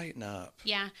just lighten up.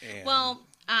 Yeah. And Well,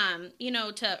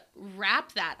 to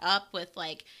wrap that up with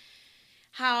like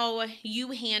how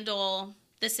you handle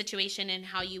the situation and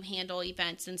how you handle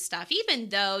events and stuff, even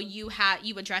though you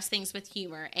address things with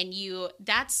humor and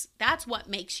that's what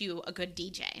makes you a good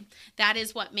DJ. That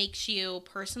is what makes you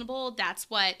personable. That's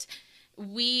why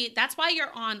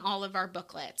you're on all of our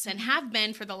booklets and have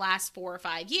been for the last 4 or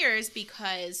 5 years,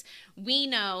 because we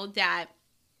know that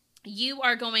you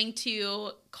are going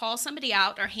to call somebody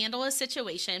out or handle a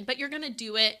situation, but you're going to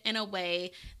do it in a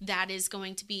way that is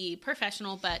going to be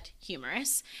professional but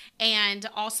humorous. And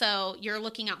also, you're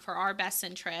looking out for our best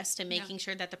interest and making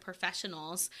sure that the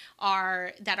professionals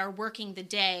that are working the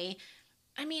day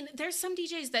I mean, there's some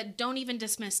DJs that don't even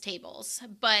dismiss tables,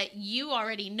 but you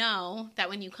already know that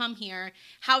when you come here,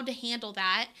 how to handle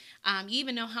that. You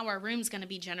even know how our room's going to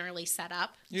be generally set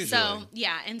up. Usually. So,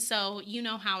 yeah, and so you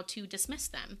know how to dismiss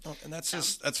them. Oh, and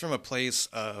that's from a place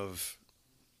of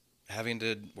having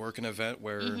to work an event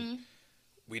where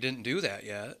we didn't do that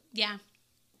yet. Yeah.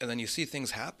 And then you see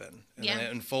things happen, and Yeah. then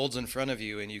it unfolds in front of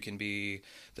you, and you can be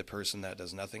the person that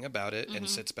does nothing about it and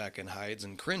sits back and hides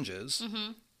and cringes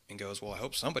and goes, well, I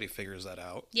hope somebody figures that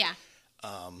out. Yeah.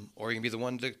 Or you can be the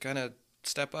one to kind of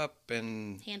step up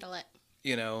and, Handle it.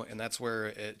 you know, and that's where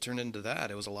it turned into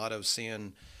that. It was a lot of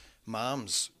seeing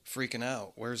moms freaking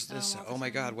out. Where's this? all the Oh my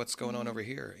time. God, what's going on over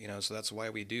here? You know, so that's why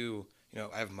we do, you know,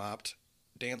 I've mopped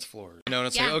dance floors. You know, and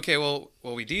it's Yeah. like, okay, well,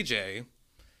 we DJ.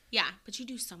 Yeah, but you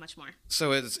do so much more.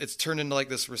 So it's turned into like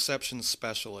this reception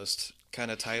specialist kind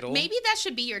of title. Maybe that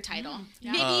should be your title.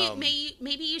 yeah.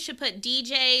 Maybe you should put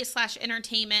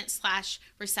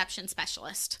DJ/entertainment/reception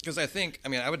specialist. Because I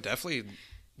mean, I would definitely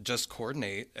just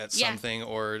coordinate at Yeah. something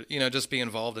or, you know, just be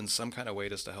involved in some kind of way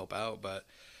just to help out. But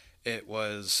it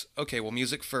was, okay, well,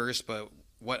 music first, but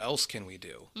what else can we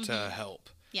do to help?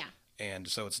 Yeah. And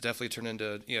so it's definitely turned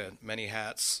into, many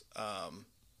hats.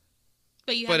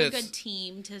 But you But have a it's- good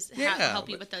team to Yeah, help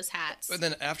you but- with those hats. But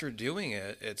then after doing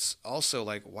it, it's also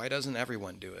like, why doesn't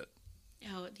everyone do it?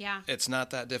 Oh, yeah. It's not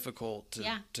that difficult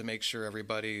Yeah. to make sure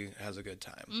everybody has a good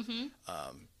time.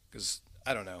 Because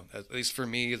I don't know, at least for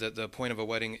me, the point of a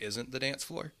wedding isn't the dance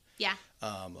floor. Yeah.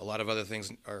 A lot of other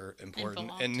things are important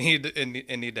Involved. and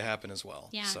need to happen as well.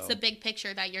 Yeah. So. It's a big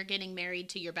picture that you're getting married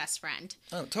to your best friend.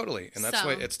 Oh, totally. And that's So-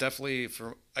 why it's definitely,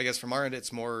 I guess from our end,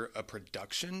 it's more a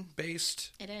production-based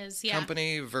It is. Yeah.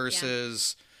 company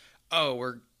versus, oh,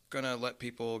 we're going to let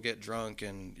people get drunk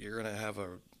and you're going to have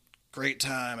a great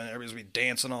time and everybody's going to be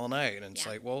dancing all night. And it's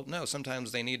Yeah. like, well, no,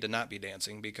 sometimes they need to not be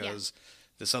dancing because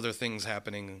this other thing's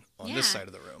happening on this Yeah. side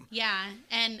of the room. Yeah.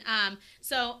 And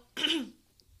so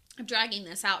I'm dragging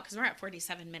this out because we're at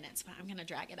 47 minutes, but I'm going to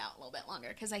drag it out a little bit longer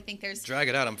because I think there's. Drag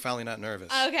it out. I'm finally not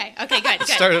nervous. Okay. Okay. Good. Good.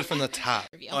 Started from the top.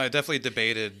 Review. Oh, I definitely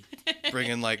debated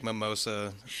bringing like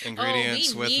mimosa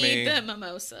ingredients we with need me. the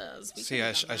mimosas. We See, could've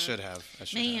I done that. should have. I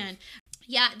should Man. have.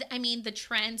 Yeah, I mean, the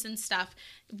trends and stuff.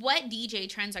 What DJ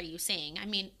trends are you seeing? I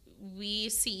mean, we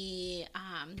see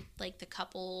like the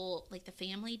couple, like the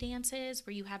family dances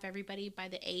where you have everybody by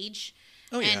the age.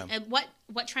 Oh, yeah. And what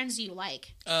trends do you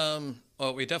like?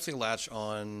 Well, we definitely latch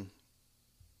on,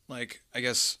 like, I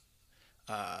guess,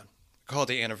 call it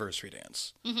the anniversary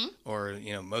dance. Mm-hmm. Or,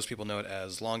 most people know it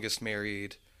as longest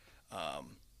married.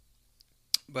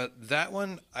 But that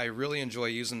one, I really enjoy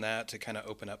using that to kind of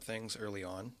open up things early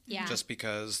on. Yeah. Just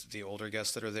because the older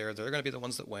guests that are there, they're going to be the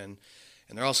ones that win.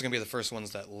 And they're also going to be the first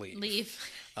ones that leave.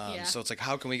 Yeah. So it's like,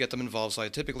 how can we get them involved? So I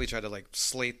typically try to like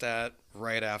slate that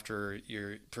right after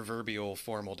your proverbial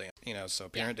formal dance. So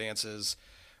parent dances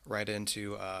right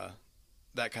into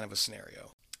that kind of a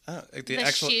scenario. Like The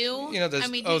shoe? I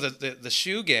mean, the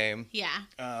shoe game. Yeah.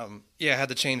 I had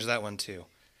to change that one too.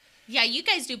 Yeah, you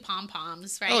guys do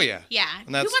pom-poms, right? Oh, yeah. Yeah. And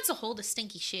Who that's- wants to hold a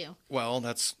stinky shoe? Well,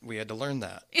 we had to learn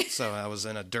that. So I was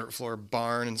in a dirt floor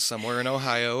barn and somewhere in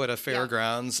Ohio at a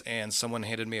fairgrounds, and someone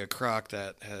handed me a Croc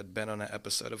that had been on an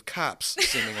episode of Cops,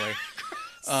 seemingly.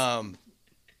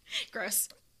 Gross.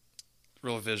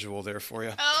 Real visual there for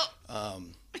you. Oh.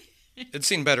 It'd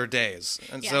seen better days,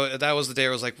 and so that was the day I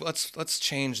was like, let's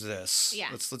change this. Yeah.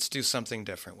 Let's do something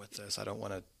different with this. I don't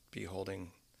want to be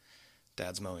holding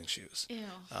Dad's mowing shoes. Ew.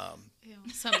 Ew.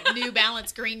 Some New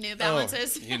Balance, green New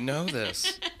Balances. Oh, you know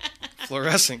this.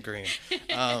 Fluorescent green.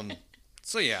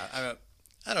 So yeah,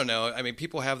 I don't know. I mean,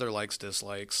 people have their likes,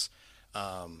 dislikes.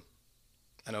 I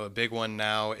know a big one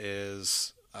now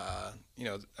is, I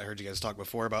heard you guys talk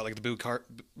before about like the bouquet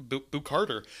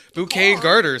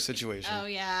garter situation. Oh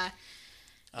yeah.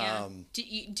 Yeah. Do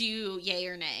you yay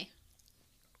or nay?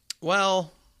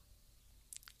 Well,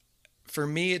 for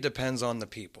me, it depends on the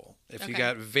people. If you Okay.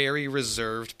 got very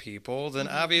reserved people, then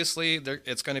obviously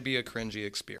it's going to be a cringy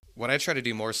experience. What I try to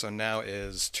do more so now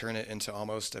is turn it into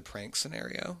almost a prank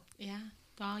scenario. Yeah.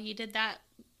 Well, you did that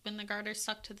when the garter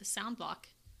stuck to the sound block.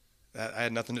 I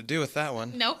had nothing to do with that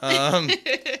one. Nope.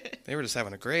 They were just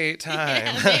having a great time.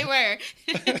 Yeah, they were.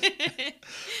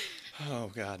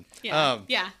 Oh, God. Yeah.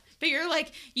 Yeah. But you're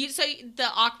like so the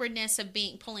awkwardness of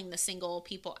pulling the single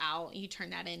people out, you turn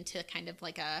that into kind of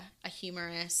like a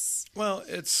humorous. Well,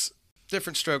 it's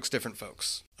different strokes, different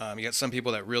folks. You got some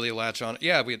people that really latch on.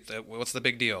 Yeah, what's the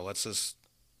big deal? Let's just,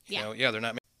 they're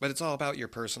not. But it's all about your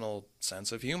personal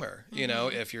sense of humor.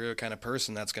 If you're a kind of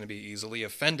person that's going to be easily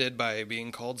offended by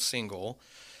being called single,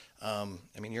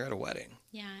 I mean, you're at a wedding.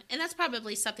 Yeah, and that's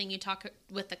probably something you talk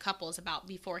with the couples about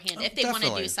beforehand if they want to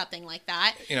Definitely. do something like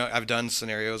that. You know, I've done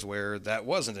scenarios where that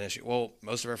wasn't an issue. Well,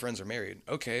 most of our friends are married.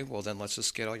 Okay, well then let's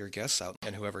just get all your guests out,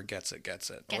 and whoever gets it, gets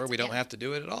it. Or we don't have to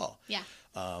do it at all. Yeah.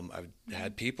 I've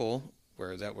had people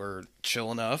that were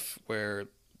chill enough where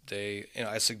they,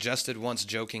 I suggested once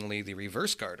jokingly the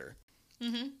reverse garter.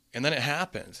 Mm-hmm. And then it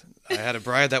happened. I had a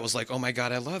bride that was like, oh my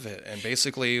God, I love it. And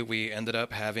basically we ended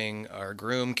up having our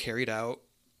groom carried out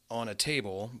on a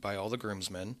table by all the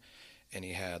groomsmen, and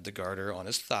he had the garter on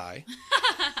his thigh.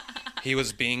 He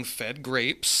was being fed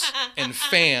grapes and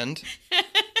fanned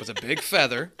with a big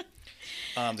feather.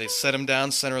 They set him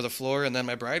down center of the floor, and then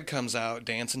my bride comes out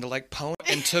dancing to like pony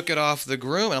and took it off the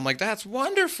groom. And I'm like, that's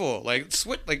wonderful. Like,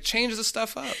 change the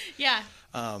stuff up. Yeah.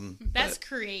 That's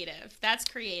creative. That's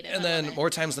creative. And then more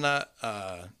times than not,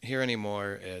 here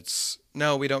anymore, it's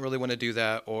no, we don't really want to do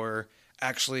that, or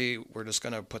actually, we're just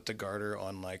gonna put the garter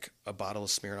on like a bottle of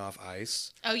Smirnoff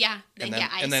Ice. Oh yeah, and then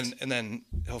iced. and then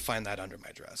he'll find that under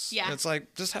my dress. Yeah, and it's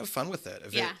like just have fun with it.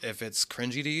 If it's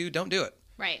cringy to you, don't do it.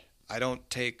 Right. I don't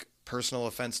take personal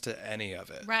offense to any of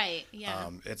it. Right.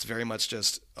 Yeah. It's very much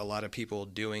just a lot of people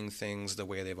doing things the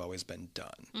way they've always been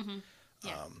done. Mm-hmm.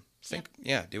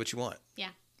 Yeah. Do what you want. Yeah.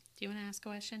 Do you want to ask a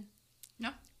question? No.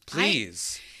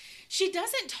 Please. She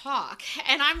doesn't talk,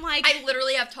 and I'm like, I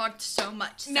literally have talked so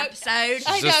much this episode.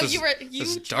 I know Just you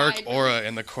this tried. dark aura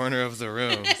in the corner of the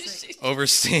room,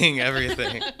 overseeing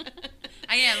everything.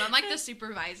 I am. I'm like the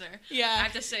supervisor. Yeah. I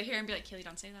have to sit here and be like, Kaylee,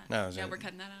 don't say that. No, we're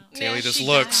cutting that out. Kaylee Yeah, just she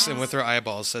looks does. and with her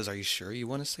eyeballs says, "Are you sure you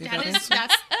want to say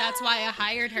that?" That's why I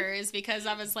hired her, is because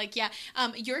I was like,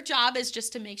 your job is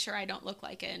just to make sure I don't look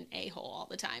like an a-hole all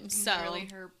the time. So Literally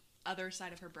her other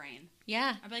side of her brain.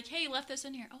 yeah, I'd be like, hey, you left this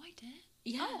in here. Oh, I did?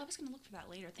 Yeah. Oh, I was going to look for that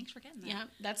later. Thanks for getting that. yeah,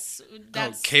 that's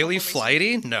Kaylee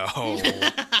Flighty? No.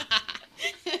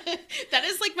 That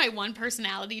is like my one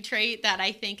personality trait that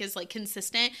I think is like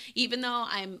consistent, even though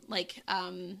I'm like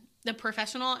the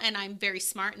professional and I'm very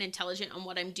smart and intelligent on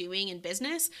what I'm doing in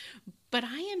business, but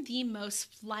I am the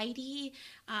most flighty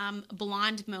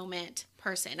blonde moment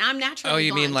person. I'm naturally Oh,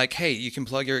 you blonde. mean like, hey, you can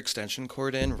plug your extension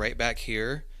cord in right back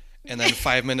here, and then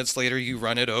 5 minutes later you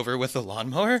run it over with a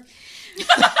lawnmower?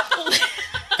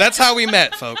 That's how we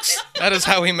met, folks. That is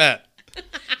how we met.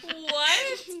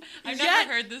 What? I've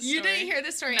never heard this story. You didn't hear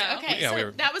this story? No. Okay, Yeah,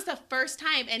 so that was the first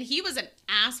time, and he was an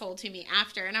asshole to me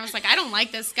after, and I was like, I don't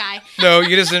like this guy. No,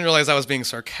 you just didn't realize I was being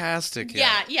sarcastic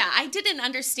yet. Yeah, I didn't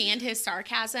understand his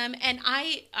sarcasm, and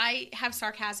I have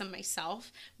sarcasm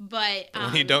myself, but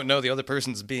When you don't know the other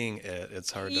person's being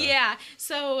it's hard to... yeah.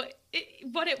 So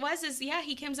what it was is,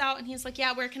 he comes out and he's like,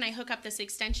 where can I hook up this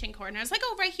extension cord? And I was like,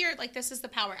 oh, right here, like this is the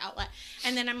power outlet.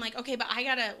 And then I'm like, okay, but I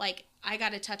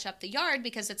gotta touch up the yard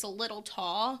because it's a little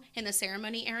tall in the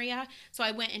ceremony area. So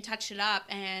I went and touched it up,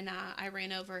 and I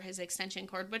ran over his extension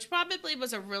cord, which probably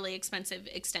was a really expensive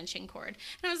extension cord.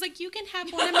 And I was like, you can have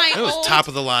one of my It was old... top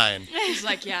of the line. He's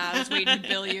like, yeah, I was waiting to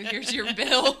bill you. Here's your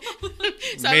bill.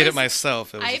 So Made it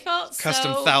myself. It was I felt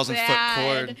custom so 1,000-foot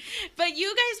bad. cord. But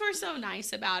you guys were so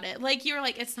nice about it. Like, you were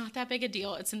like, it's not that big a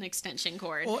deal. It's an extension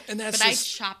cord. Well, and that's but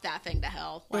just- I chopped that thing to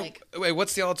hell. Like, Wait,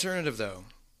 what's the alternative, though?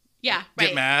 yeah, right.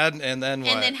 Get mad, and then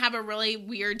what? And then have a really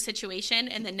weird situation,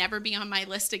 and then never be on my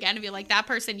list again, and be like, that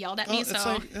person yelled at me, it's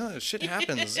so... like, shit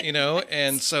happens,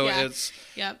 And so Yeah. it's...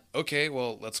 Yep. Okay,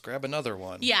 well, let's grab another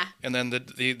one. Yeah. And then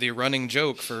the running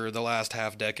joke for the last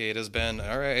half decade has been,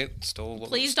 all right,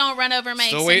 Please don't run over my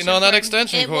Still extension waiting on that cord.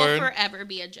 extension It cord. will forever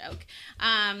be a joke.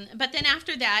 But then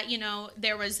after that,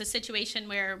 there was a situation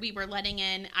where we were letting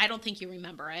in, I don't think you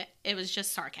remember it. It was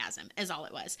just sarcasm is all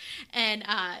it was. And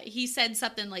he said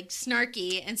something like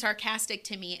snarky and sarcastic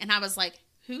to me. And I was like,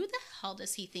 who the hell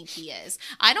does he think he is?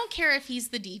 I don't care if he's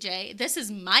the DJ. This is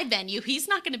my venue. He's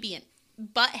not going to be an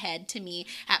butthead to me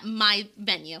at my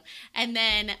venue. And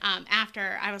then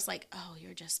after, I was like, oh,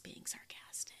 you're just being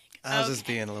sarcastic. I was just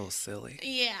being a little silly.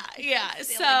 Yeah.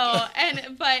 So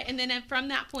and then from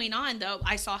that point on, though,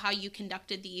 I saw how you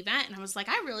conducted the event, and I was like,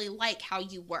 I really like how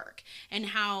you work and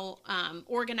how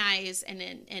organized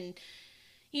and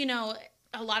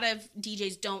a lot of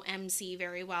DJs don't MC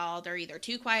very well. They're either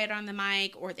too quiet on the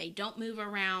mic, or they don't move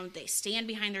around. They stand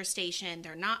behind their station.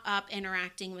 They're not up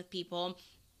interacting with people.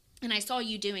 And I saw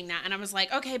you doing that, and I was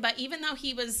like, okay, but even though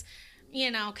he was,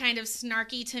 kind of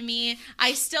snarky to me,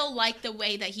 I still like the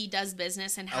way that he does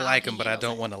business and how I like he him, but I handles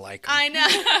don't it. want to like him. I know.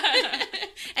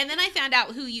 And then I found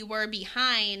out who you were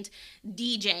behind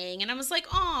DJing, and I was like,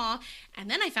 "Aw." And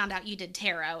then I found out you did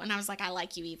tarot, and I was like, "I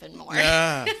like you even more."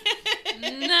 Yeah.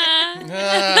 Nah.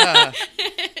 Ah.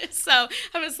 So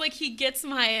I was like, he gets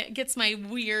my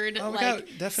weird, Oh, we like,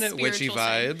 got definite witchy spiritual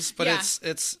side. vibes, but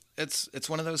Yeah. it's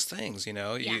one of those things, you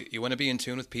know. Yeah. You want to be in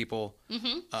tune with people,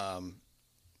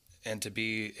 and to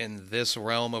be in this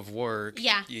realm of work,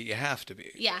 Yeah. you have to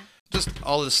be. Yeah. Just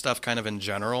all this stuff, kind of in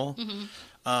general.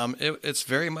 It's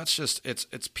very much just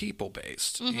it's people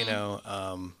based, you know.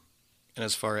 And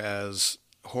as far as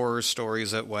horror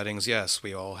stories at weddings, yes,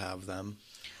 we all have them.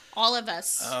 All of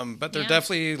us. But they're Yeah.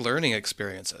 definitely learning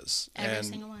experiences. Every and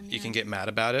single one, you yeah. can get mad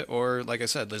about it, or like I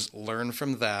said, just learn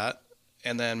from that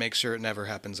and then make sure it never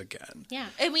happens again. Yeah.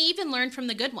 And we even learn from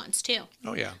the good ones too.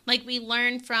 Oh yeah. Like we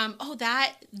learn from,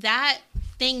 that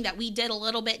thing that we did a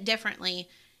little bit differently.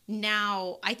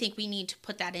 Now I think we need to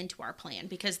put that into our plan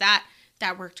because that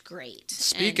worked great.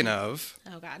 Speaking And- of,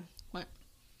 oh God, what?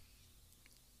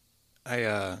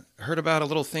 I heard about a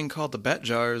little thing called the bet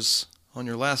jars on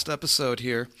your last episode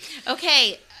here,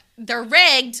 Okay, they're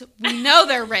rigged. We know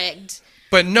they're rigged.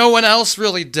 but no one else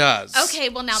really does. Okay,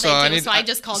 well, now they do, so I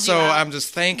just called you So out. I'm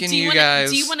just thanking Do you you wanna- guys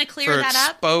do you wanna clear for that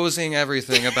up? exposing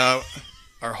everything about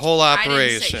our whole I didn't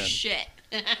operation. say shit.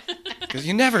 Because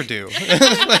you never do.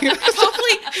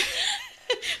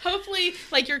 Hopefully,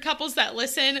 like your couples that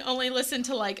listen only listen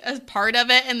to like a part of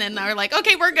it, and then they're like,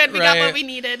 okay, we're good. We got what Right. we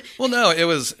needed. Well, no,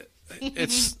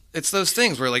 it's those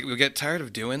things where like we get tired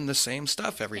of doing the same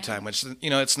stuff every time, which, you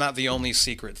know, it's not the only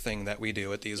secret thing that we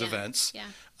do at these events.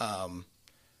 Yeah.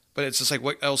 But it's just like,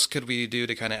 what else could we do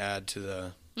to kind of add to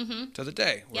the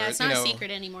day? Yeah, Where, it's not you a know, secret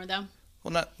anymore, though.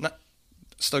 Well, not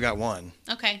still got one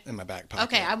Okay. in my back pocket.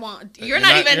 Okay, I won't. You're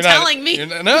not even telling me. No,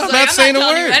 I'm Like, not saying a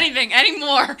telling you word. anything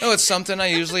anymore. No, it's something I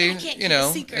usually, I can't keep you a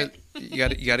know, secret. you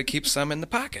got to keep some in the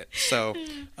pocket. So,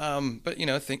 but you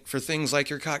know, think for things like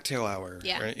your cocktail hour,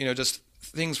 Yeah. or, you know, just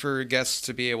things for guests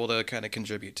to be able to kind of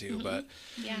contribute to. But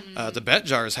Yeah. the bet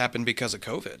jars happened because of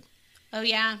COVID. Oh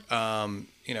yeah.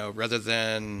 You know, rather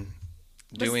than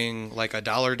doing like a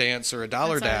dollar dance or a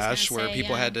dollar That's what I was dash gonna where say,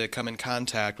 people yeah. had to come in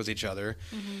contact with each other,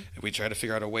 we tried to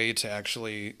figure out a way to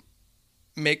actually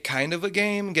make kind of a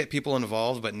game, get people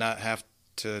involved, but not have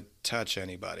to touch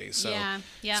anybody. So Yeah,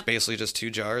 yeah. it's basically just two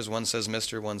jars. One says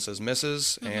Mr., one says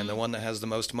Mrs., and the one that has the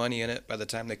most money in it by the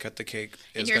time they cut the cake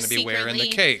And is you're going to be wearing the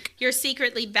secretly- cake. You're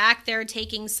secretly back there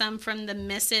taking some from the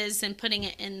misses and putting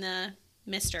it in the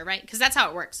Mister, right? Because that's how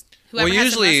it works. Whoever Well, has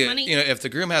usually, the most money. you know, if the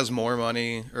groom has more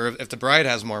money, or if the bride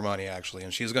has more money, actually,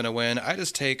 and she's going to win, I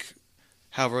just take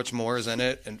however much more is in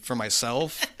it and for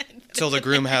myself till the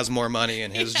groom has more money in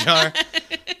his jar.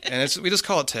 And we just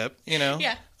call it tip, you know?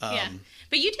 yeah. Yeah.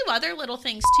 But you do other little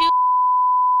things too.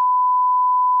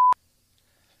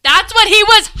 That's what he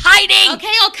was hiding.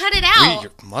 Okay, I'll cut it out.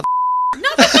 Your mother. No,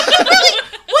 but really,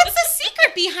 what's the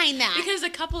secret behind that? Because the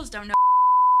couples don't know.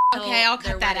 Okay, I'll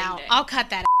their cut that wedding out. day. I'll cut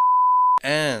that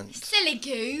And Silly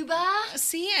goober. out.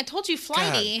 See, I told you,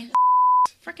 flighty.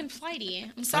 Freaking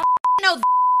flighty. I'm sorry. No,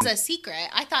 it's a secret.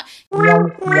 I thought.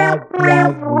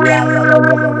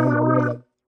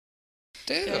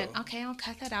 dude. Good. Okay, I'll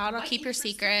cut that out. I'll keep your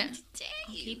secret.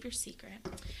 I'll keep your secret.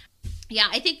 Yeah,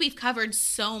 I think we've covered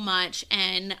so much,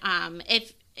 and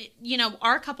if you know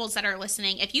our couples that are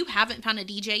listening, if you haven't found a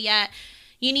DJ yet,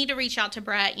 you need to reach out to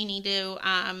Brett. You need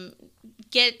to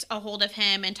get a hold of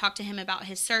him and talk to him about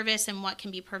his service and what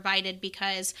can be provided,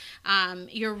 because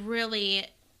you're really,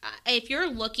 if you're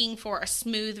looking for a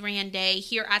smooth rand day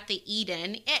here at the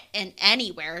Eden and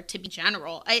anywhere to be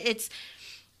general,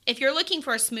 if you're looking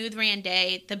for a smooth rand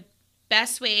day, the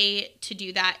best way to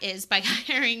do that is by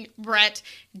hiring Brett,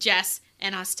 Jess,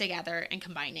 and us together and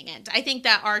combining it. I think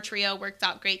that our trio works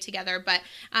out great together, but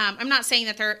I'm not saying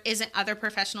that there isn't other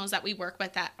professionals that we work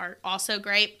with that are also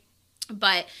great,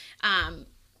 but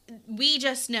we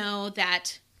just know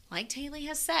that, like Taylor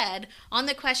has said on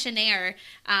the questionnaire,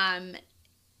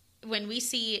 when we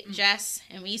see Jess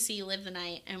and we see Live the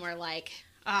Night and we're like,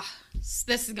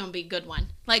 this is going to be a good one.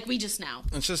 Like, we just know.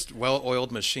 It's just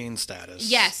well-oiled machine status.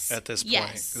 Yes. At this point,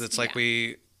 Yes. 'cause it's like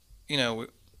Yeah.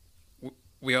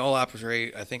 we all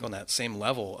operate, I think, on that same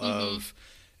level of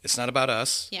it's not about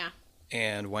us. Yeah.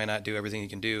 And why not do everything you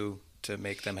can do to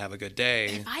make them have a good day?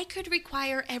 If I could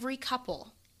require every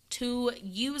couple to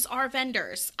use our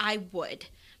vendors, I would.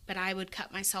 But I would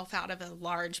cut myself out of a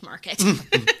large market.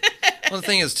 Well, the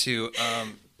thing is, too, I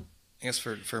guess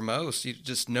for most, you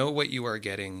just know what you are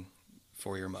getting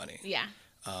for your money. Yeah.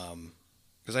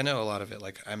 Because I know a lot of it.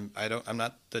 Like I'm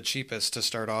not the cheapest to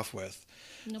start off with,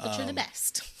 No, but you're the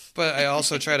best. but I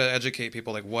also try to educate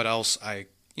people like what else I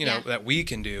that we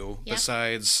can do Yeah.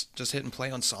 besides just hit and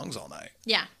play on songs all night.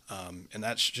 Yeah. And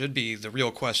that should be the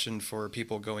real question for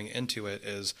people going into it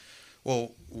is,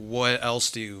 well, what else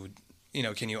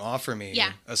can you offer me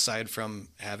Yeah. aside from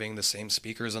having the same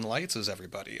speakers and lights as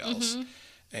everybody else? Mm-hmm.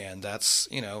 And that's,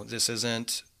 this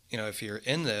isn't, if you're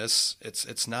in this,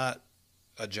 it's not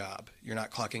a job. You're not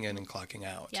clocking in and clocking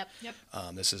out. Yep.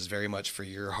 This is very much for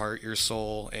your heart, your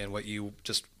soul, and what you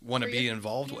just want to be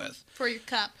involved with. For your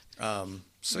cup.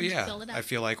 So Just yeah, fill it up. I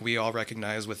feel like we all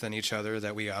recognize within each other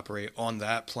that we operate on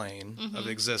that plane of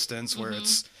existence where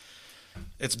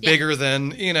it's bigger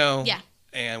than, Yeah.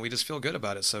 and we just feel good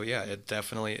about it. So yeah, it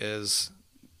definitely is,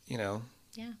 Yeah.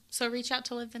 So reach out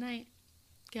to Live the Night.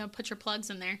 Put your plugs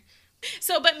in there.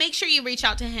 So, but make sure you reach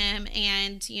out to him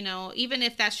and, even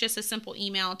if that's just a simple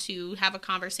email to have a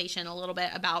conversation a little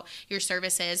bit about your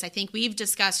services. I think we've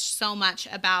discussed so much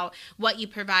about what you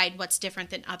provide, what's different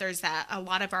than others, that a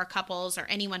lot of our couples or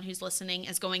anyone who's listening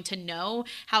is going to know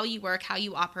how you work, how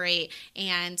you operate,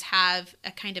 and have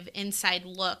a kind of inside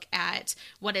look at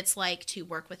what it's like to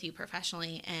work with you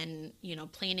professionally and,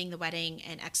 planning the wedding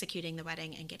and executing the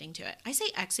wedding and getting to it. I say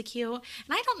execute, and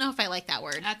I don't know if I like that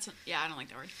word. I don't like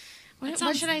that word.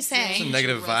 What should I say? it's a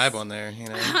negative vibe on there,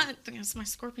 It's my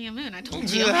Scorpio moon. I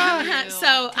told you. Yeah.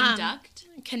 So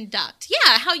Conduct.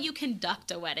 Yeah, how you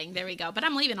conduct a wedding. There we go. But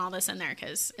I'm leaving all this in there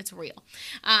because it's real.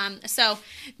 So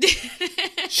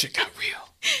Shit got real.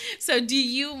 So do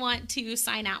you want to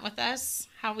sign out with us?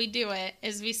 How we do it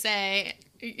is we say.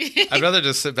 I'd rather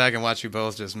just sit back and watch you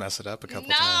both just mess it up a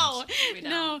couple times.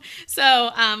 No.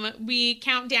 So we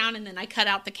count down and then I cut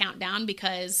out the countdown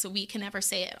because we can never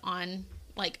say it on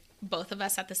both of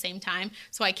us at the same time.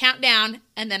 So I count down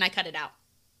and then I cut it out.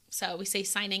 So we say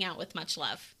signing out with much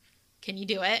love. Can you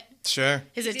do it? Sure.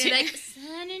 Is it Do too?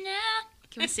 signing out.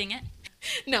 Can we sing it?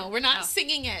 No, we're not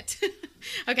singing it.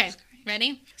 Okay,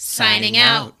 ready? Signing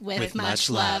out with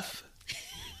much love.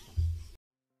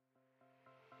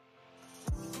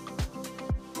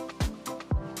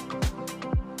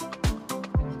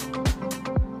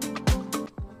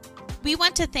 We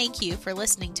want to thank you for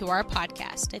listening to our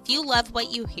podcast. If you love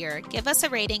what you hear, give us a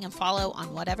rating and follow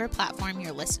on whatever platform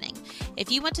you're listening.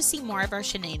 If you want to see more of our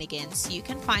shenanigans, you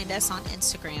can find us on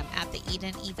Instagram at The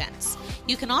Eden Events.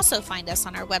 You can also find us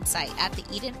on our website at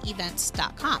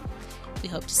theedenevents.com. We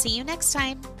hope to see you next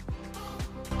time.